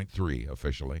 69.3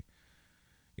 officially.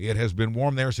 It has been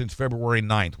warm there since February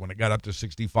 9th, when it got up to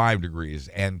 65 degrees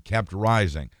and kept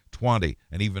rising, 20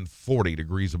 and even 40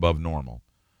 degrees above normal.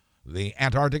 The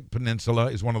Antarctic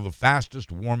Peninsula is one of the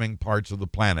fastest warming parts of the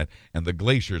planet, and the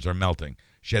glaciers are melting,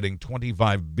 shedding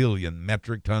 25 billion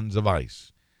metric tons of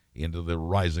ice into the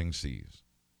rising seas.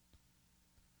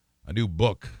 A new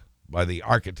book by the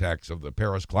architects of the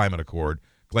Paris Climate Accord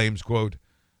claims, quote,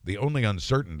 the only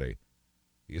uncertainty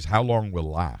is how long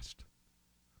we'll last.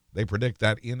 They predict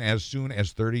that in as soon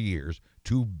as 30 years,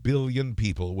 2 billion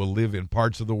people will live in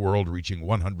parts of the world reaching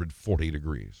 140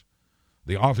 degrees.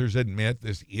 The authors admit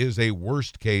this is a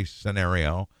worst-case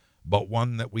scenario, but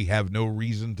one that we have no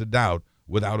reason to doubt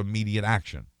without immediate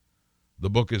action. The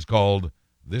book is called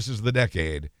This is the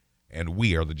Decade, and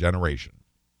We Are the Generation.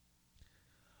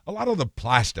 A lot of the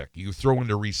plastic you throw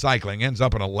into recycling ends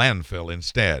up in a landfill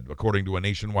instead, according to a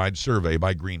nationwide survey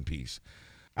by Greenpeace.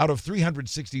 Out of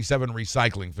 367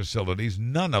 recycling facilities,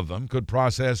 none of them could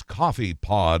process coffee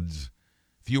pods.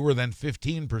 Fewer than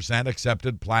 15%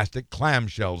 accepted plastic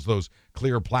clamshells, those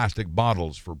clear plastic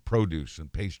bottles for produce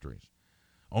and pastries.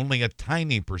 Only a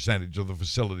tiny percentage of the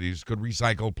facilities could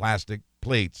recycle plastic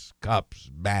plates, cups,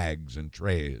 bags, and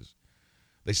trays.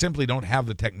 They simply don't have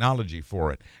the technology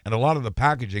for it, and a lot of the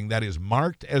packaging that is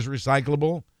marked as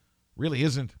recyclable really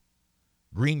isn't.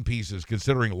 Greenpeace is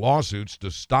considering lawsuits to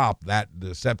stop that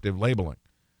deceptive labeling.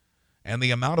 And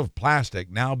the amount of plastic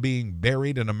now being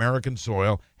buried in American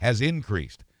soil has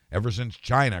increased ever since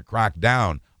China cracked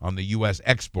down on the U.S.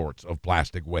 exports of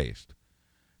plastic waste.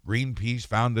 Greenpeace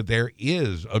found that there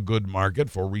is a good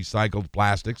market for recycled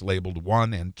plastics labeled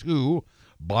 1 and 2,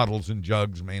 bottles and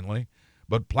jugs mainly,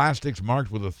 but plastics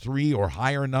marked with a 3 or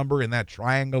higher number in that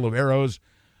triangle of arrows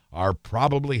are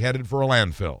probably headed for a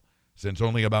landfill, since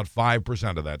only about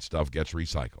 5% of that stuff gets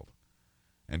recycled.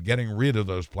 And getting rid of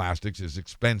those plastics is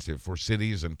expensive for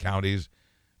cities and counties,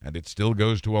 and it still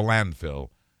goes to a landfill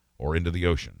or into the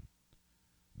ocean.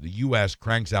 The U.S.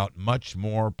 cranks out much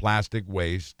more plastic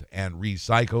waste and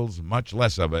recycles much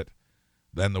less of it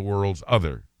than the world's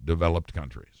other developed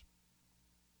countries.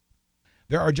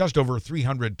 There are just over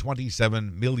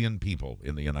 327 million people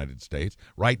in the United States.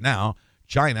 Right now,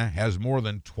 China has more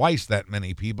than twice that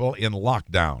many people in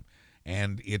lockdown,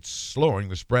 and it's slowing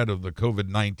the spread of the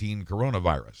COVID-19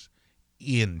 coronavirus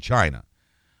in China.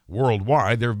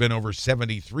 Worldwide, there have been over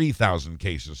 73,000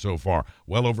 cases so far.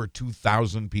 Well over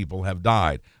 2,000 people have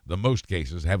died. The most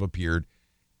cases have appeared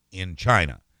in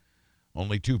China.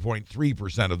 Only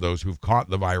 2.3% of those who've caught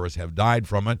the virus have died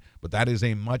from it, but that is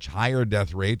a much higher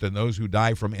death rate than those who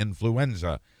die from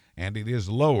influenza, and it is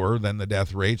lower than the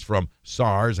death rates from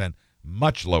SARS and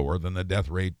much lower than the death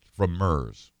rate from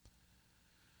MERS.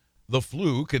 The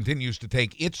flu continues to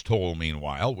take its toll,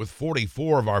 meanwhile, with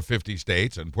 44 of our 50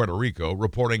 states and Puerto Rico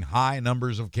reporting high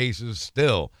numbers of cases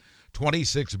still.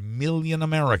 26 million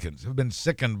Americans have been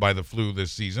sickened by the flu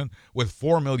this season, with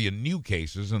 4 million new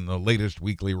cases in the latest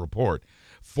weekly report.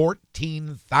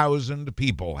 14,000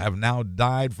 people have now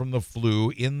died from the flu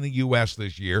in the U.S.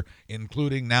 this year,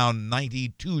 including now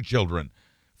 92 children.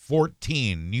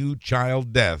 14 new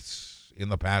child deaths in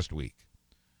the past week.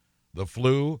 The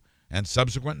flu and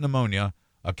subsequent pneumonia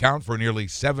account for nearly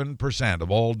 7%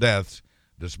 of all deaths,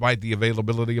 despite the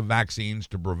availability of vaccines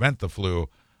to prevent the flu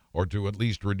or to at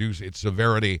least reduce its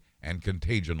severity and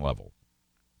contagion level.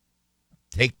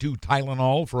 Take 2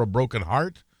 Tylenol for a broken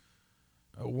heart?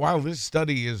 While this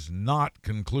study is not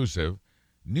conclusive,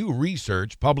 new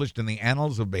research published in the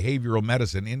Annals of Behavioral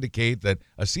Medicine indicate that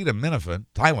acetaminophen,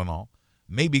 Tylenol,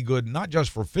 may be good not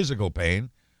just for physical pain,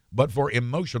 but for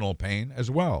emotional pain as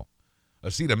well.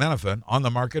 Acetaminophen, on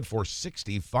the market for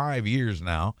 65 years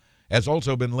now, has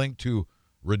also been linked to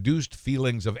reduced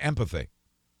feelings of empathy.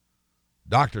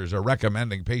 Doctors are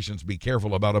recommending patients be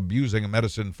careful about abusing a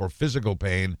medicine for physical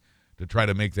pain to try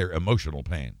to make their emotional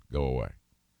pain go away.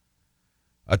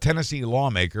 A Tennessee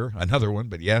lawmaker, another one,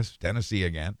 but yes, Tennessee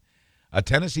again, a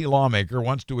Tennessee lawmaker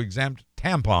wants to exempt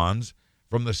tampons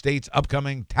from the state's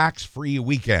upcoming tax-free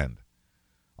weekend.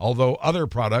 Although other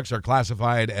products are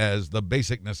classified as the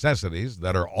basic necessities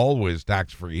that are always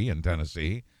tax-free in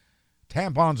Tennessee,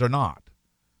 tampons are not.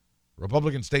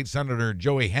 Republican State Senator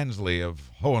Joey Hensley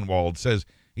of Hohenwald says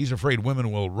he's afraid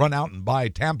women will run out and buy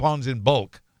tampons in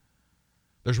bulk.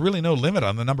 There's really no limit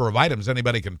on the number of items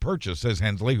anybody can purchase, says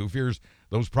Hensley, who fears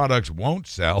those products won't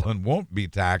sell and won't be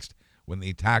taxed when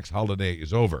the tax holiday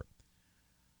is over.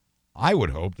 I would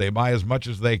hope they buy as much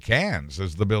as they can,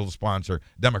 says the bill's sponsor,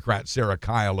 Democrat Sarah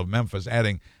Kyle of Memphis,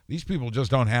 adding, these people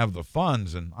just don't have the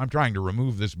funds, and I'm trying to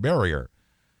remove this barrier.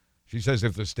 She says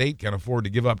if the state can afford to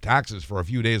give up taxes for a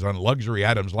few days on luxury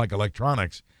items like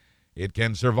electronics, it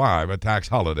can survive a tax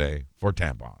holiday for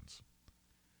tampons.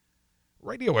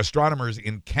 Radio astronomers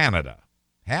in Canada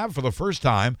have, for the first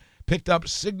time, picked up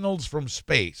signals from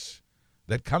space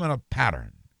that come in a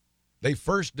pattern. They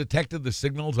first detected the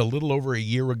signals a little over a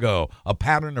year ago, a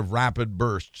pattern of rapid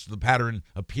bursts, the pattern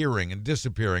appearing and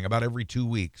disappearing about every 2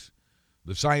 weeks.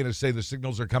 The scientists say the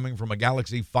signals are coming from a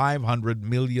galaxy 500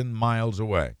 million miles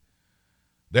away.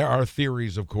 There are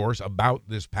theories, of course, about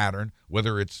this pattern,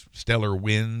 whether it's stellar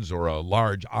winds or a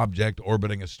large object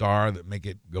orbiting a star that make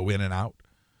it go in and out.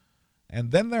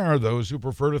 And then there are those who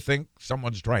prefer to think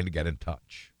someone's trying to get in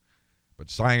touch. But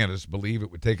scientists believe it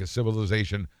would take a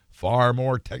civilization far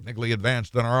more technically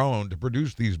advanced than our own to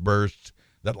produce these bursts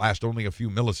that last only a few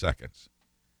milliseconds.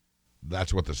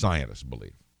 That's what the scientists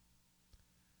believe.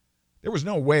 There was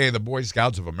no way the Boy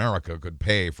Scouts of America could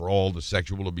pay for all the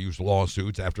sexual abuse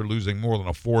lawsuits after losing more than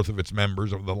a fourth of its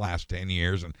members over the last 10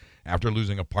 years and after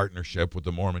losing a partnership with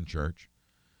the Mormon Church.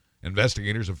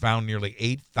 Investigators have found nearly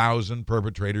 8,000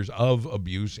 perpetrators of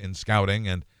abuse in scouting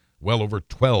and well over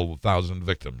 12,000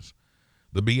 victims.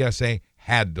 The BSA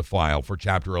had to file for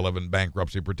Chapter 11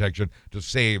 bankruptcy protection to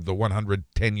save the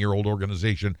 110-year-old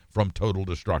organization from total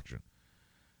destruction.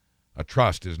 A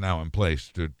trust is now in place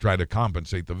to try to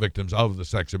compensate the victims of the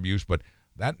sex abuse, but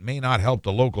that may not help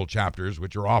the local chapters,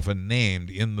 which are often named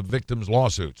in the victims'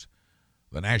 lawsuits.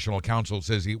 The National Council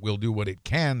says it will do what it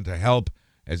can to help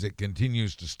as it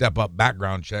continues to step up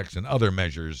background checks and other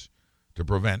measures to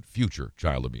prevent future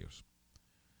child abuse.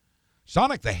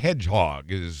 Sonic the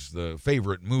Hedgehog is the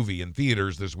favorite movie in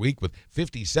theaters this week with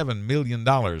 $57 million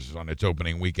on its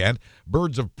opening weekend.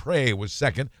 Birds of Prey was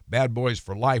second. Bad Boys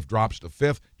for Life drops to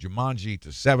fifth. Jumanji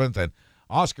to seventh. And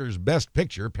Oscar's Best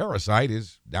Picture, Parasite,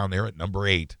 is down there at number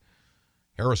 8.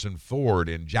 Harrison Ford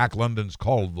in Jack London's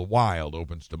Call of the Wild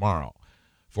opens tomorrow.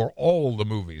 For all the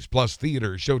movies, plus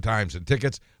theaters, showtimes, and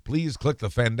tickets, please click the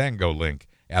Fandango link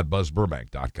at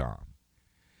buzzburbank.com.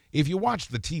 If you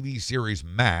watched the TV series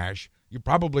MASH, you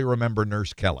probably remember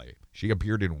Nurse Kelly. She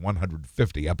appeared in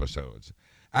 150 episodes.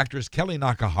 Actress Kelly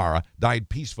Nakahara died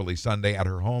peacefully Sunday at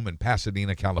her home in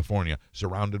Pasadena, California,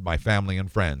 surrounded by family and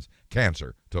friends.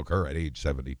 Cancer took her at age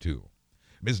 72.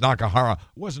 Ms. Nakahara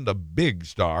wasn't a big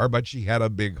star, but she had a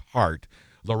big heart.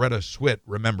 Loretta Swit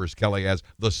remembers Kelly as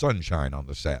the sunshine on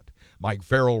the set. Mike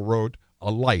Farrell wrote,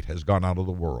 "A light has gone out of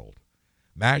the world."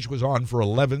 MASH was on for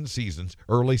 11 seasons,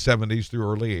 early 70s through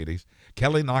early 80s.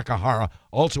 Kelly Nakahara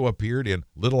also appeared in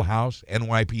Little House,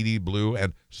 NYPD Blue,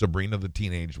 and Sabrina the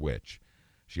Teenage Witch.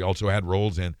 She also had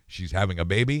roles in She's Having a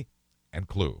Baby and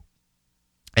Clue.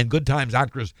 And Good Times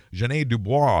actress Janae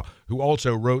Dubois, who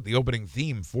also wrote the opening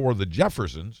theme for The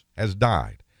Jeffersons, has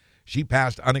died. She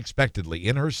passed unexpectedly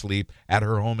in her sleep at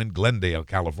her home in Glendale,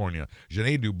 California.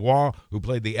 Janae Dubois, who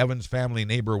played the Evans family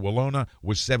neighbor Willona,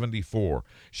 was 74.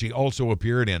 She also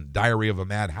appeared in Diary of a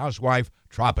Mad Housewife,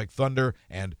 Tropic Thunder,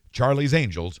 and Charlie's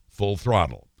Angels, Full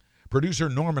Throttle. Producer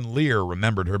Norman Lear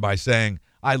remembered her by saying,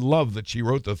 "I love that she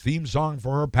wrote the theme song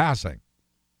for her passing."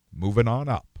 Moving on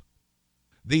up.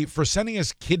 The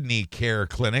Fresenius Kidney Care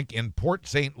Clinic in Port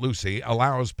St. Lucie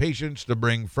allows patients to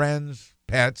bring friends,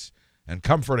 pets, and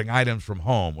comforting items from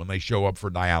home when they show up for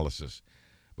dialysis.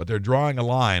 But they're drawing a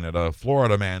line at a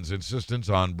Florida man's insistence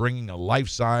on bringing a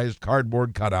life-sized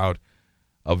cardboard cutout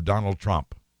of Donald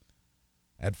Trump.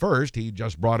 At first, he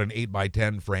just brought an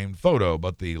 8x10 framed photo,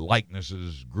 but the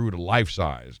likenesses grew to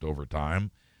life-sized over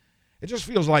time. "It just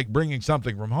feels like bringing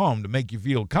something from home to make you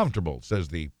feel comfortable," says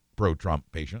the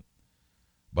pro-Trump patient.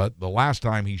 But the last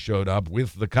time he showed up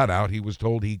with the cutout, he was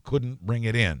told he couldn't bring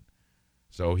it in.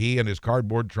 So he and his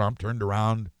cardboard Trump turned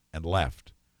around and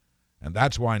left. And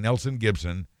that's why Nelson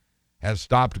Gibson has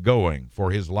stopped going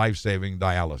for his life-saving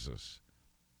dialysis.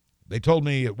 "They told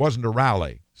me it wasn't a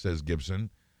rally," says Gibson,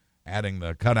 adding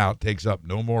the cutout takes up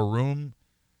no more room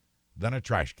than a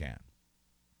trash can.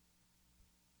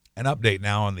 An update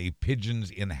now on the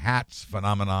pigeons in hats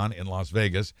phenomenon in Las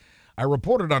Vegas. I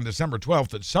reported on December 12th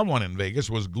that someone in Vegas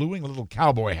was gluing little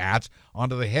cowboy hats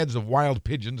onto the heads of wild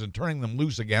pigeons and turning them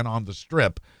loose again on the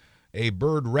Strip. A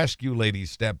bird rescue lady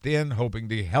stepped in, hoping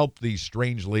to help these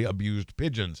strangely abused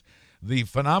pigeons. The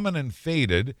phenomenon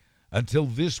faded until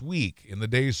this week in the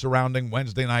days surrounding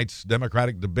Wednesday night's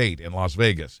Democratic debate in Las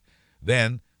Vegas.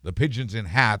 Then the pigeons in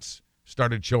hats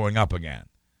started showing up again.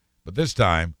 But this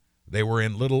time, they were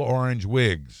in little orange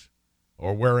wigs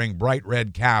or wearing bright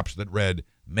red caps that read,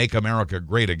 "Make America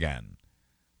Great Again."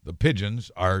 The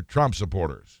pigeons are Trump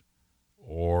supporters,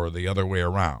 or the other way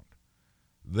around.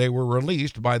 They were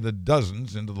released by the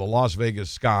dozens into the Las Vegas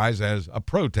skies as a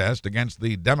protest against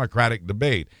the Democratic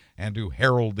debate and to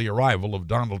herald the arrival of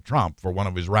Donald Trump for one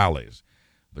of his rallies.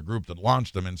 The group that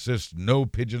launched them insists no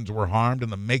pigeons were harmed in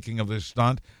the making of this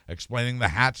stunt, explaining the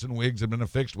hats and wigs had been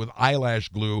affixed with eyelash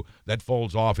glue that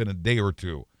folds off in a day or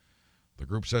two. The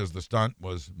group says the stunt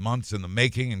was months in the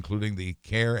making, including the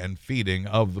care and feeding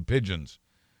of the pigeons.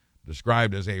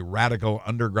 Described as a radical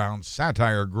underground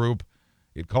satire group,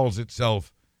 it calls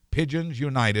itself Pigeons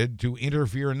United to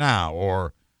Interfere Now,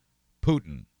 or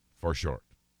Putin for short.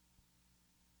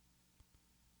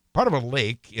 Part of a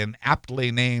lake in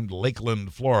aptly named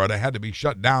Lakeland, Florida, had to be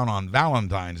shut down on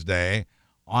Valentine's Day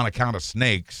on account of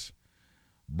snakes.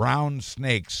 Brown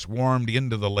snakes swarmed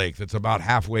into the lake that's about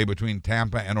halfway between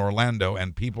Tampa and Orlando,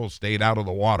 and people stayed out of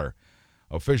the water.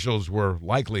 Officials were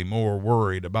likely more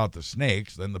worried about the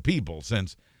snakes than the people,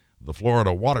 since the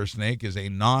Florida water snake is a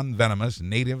non-venomous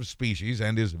native species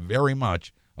and is very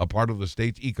much a part of the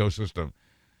state's ecosystem,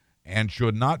 and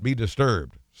should not be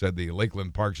disturbed, said the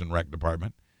Lakeland Parks and Rec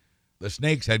Department. The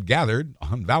snakes had gathered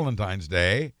on Valentine's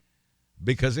Day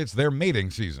because it's their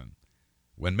mating season.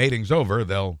 When mating's over,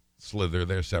 they'll slither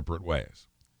their separate ways.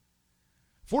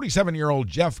 47-year-old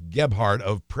Jeff Gebhardt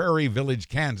of Prairie Village,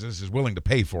 Kansas, is willing to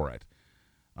pay for it.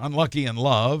 Unlucky in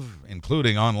love,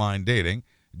 including online dating,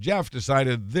 Jeff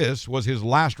decided this was his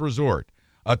last resort,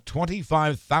 a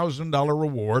 $25,000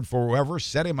 reward for whoever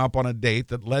set him up on a date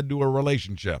that led to a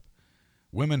relationship.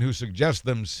 Women who suggest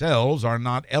themselves are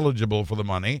not eligible for the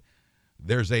money.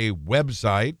 There's a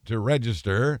website to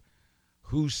register.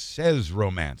 Who says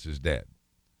romance is dead?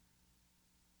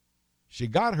 She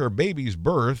got her baby's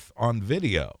birth on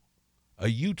video. A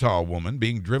Utah woman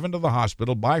being driven to the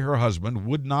hospital by her husband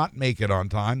would not make it on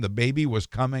time. The baby was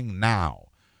coming now.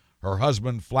 Her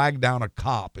husband flagged down a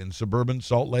cop in suburban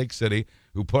Salt Lake City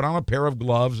who put on a pair of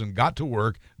gloves and got to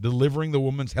work delivering the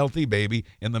woman's healthy baby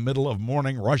in the middle of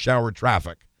morning rush hour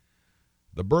traffic.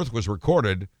 The birth was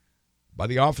recorded by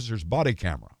the officer's body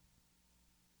camera.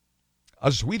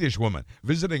 A Swedish woman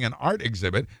visiting an art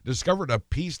exhibit discovered a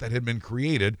piece that had been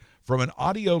created from an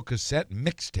audio cassette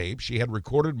mixtape she had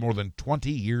recorded more than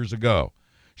 20 years ago.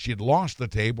 She had lost the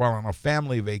tape while on a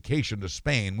family vacation to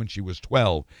Spain when she was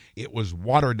 12. It was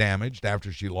water damaged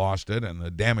after she lost it, and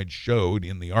the damage showed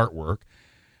in the artwork.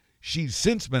 She's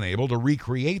since been able to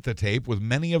recreate the tape with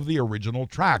many of the original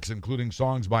tracks, including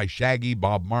songs by Shaggy,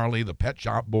 Bob Marley, the Pet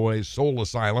Shop Boys, Soul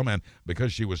Asylum, and,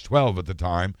 because she was 12 at the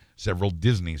time, several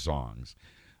Disney songs.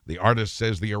 The artist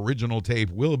says the original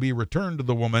tape will be returned to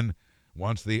the woman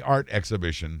once the art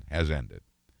exhibition has ended.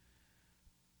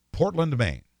 Portland,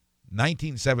 Maine,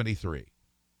 1973.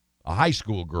 A high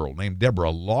school girl named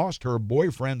Deborah lost her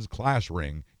boyfriend's class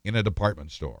ring in a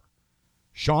department store.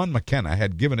 Sean McKenna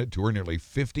had given it to her nearly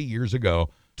 50 years ago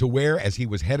to wear as he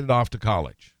was headed off to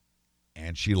college,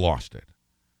 and she lost it.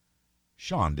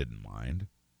 Sean didn't mind,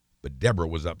 but Deborah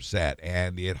was upset,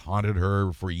 and it haunted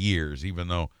her for years, even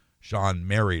though Sean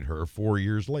married her 4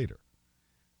 years later.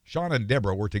 Sean and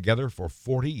Deborah were together for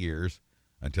 40 years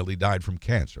until he died from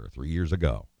cancer 3 years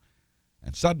ago.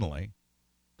 And suddenly,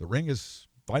 the ring has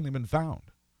finally been found,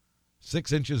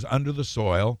 6 inches under the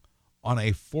soil on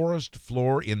a forest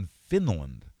floor in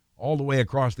Finland, all the way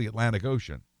across the Atlantic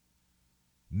Ocean.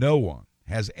 No one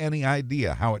has any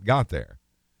idea how it got there,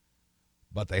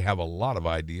 but they have a lot of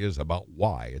ideas about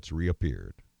why it's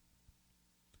reappeared.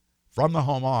 From the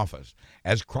home office,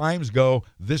 as crimes go,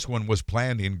 this one was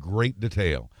planned in great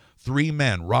detail. 3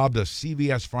 men robbed a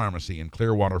CVS pharmacy in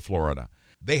Clearwater, Florida.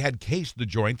 They had cased the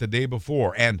joint the day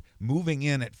before, and moving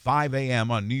in at 5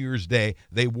 a.m. on New Year's Day,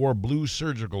 they wore blue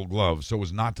surgical gloves so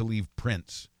as not to leave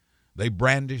prints. They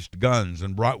brandished guns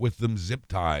and brought with them zip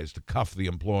ties to cuff the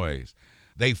employees.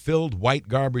 They filled white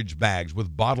garbage bags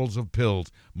with bottles of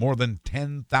pills, more than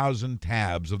 10,000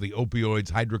 tabs of the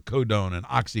opioids hydrocodone and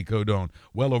oxycodone,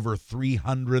 well over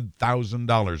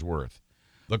 $300,000 worth.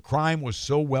 The crime was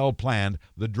so well planned,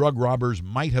 the drug robbers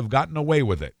might have gotten away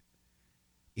with it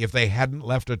if they hadn't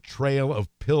left a trail of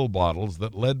pill bottles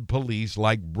that led police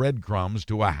like breadcrumbs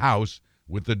to a house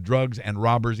with the drugs and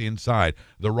robbers inside.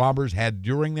 The robbers had,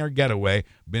 during their getaway,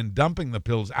 been dumping the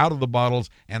pills out of the bottles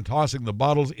and tossing the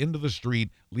bottles into the street,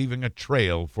 leaving a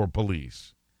trail for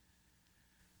police.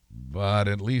 But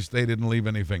at least they didn't leave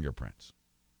any fingerprints.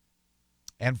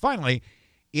 And finally,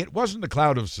 it wasn't a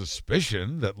cloud of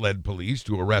suspicion that led police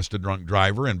to arrest a drunk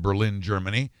driver in Berlin,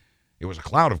 Germany. It was a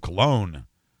cloud of cologne.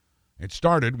 It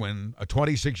started when a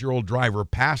 26-year-old driver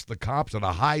passed the cops at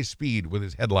a high speed with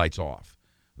his headlights off.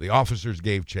 The officers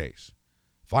gave chase.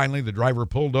 Finally, the driver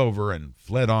pulled over and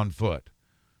fled on foot.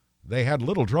 They had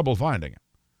little trouble finding him.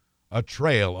 A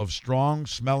trail of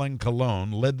strong-smelling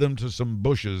cologne led them to some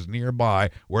bushes nearby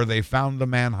where they found the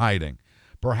man hiding.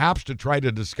 Perhaps to try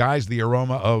to disguise the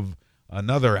aroma of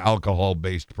another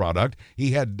alcohol-based product,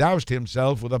 he had doused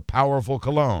himself with a powerful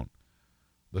cologne.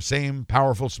 The same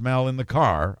powerful smell in the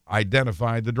car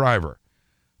identified the driver.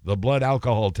 The blood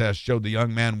alcohol test showed the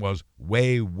young man was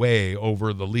way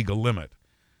over the legal limit.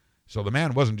 So the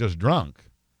man wasn't just drunk.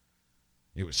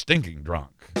 He was stinking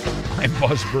drunk. I'm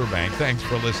Buzz Burbank. Thanks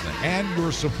for listening. And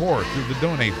your support through the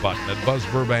donate button at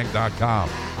buzzburbank.com.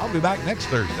 I'll be back next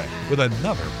Thursday with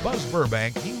another Buzz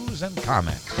Burbank news and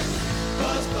comment.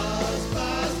 Buzz, buzz,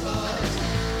 buzz, buzz.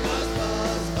 Buzz,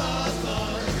 buzz, buzz,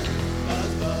 buzz.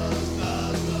 Buzz, buzz,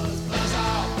 buzz, buzz, buzz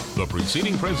out. The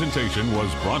preceding presentation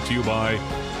was brought to you by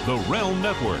the Realm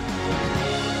Network.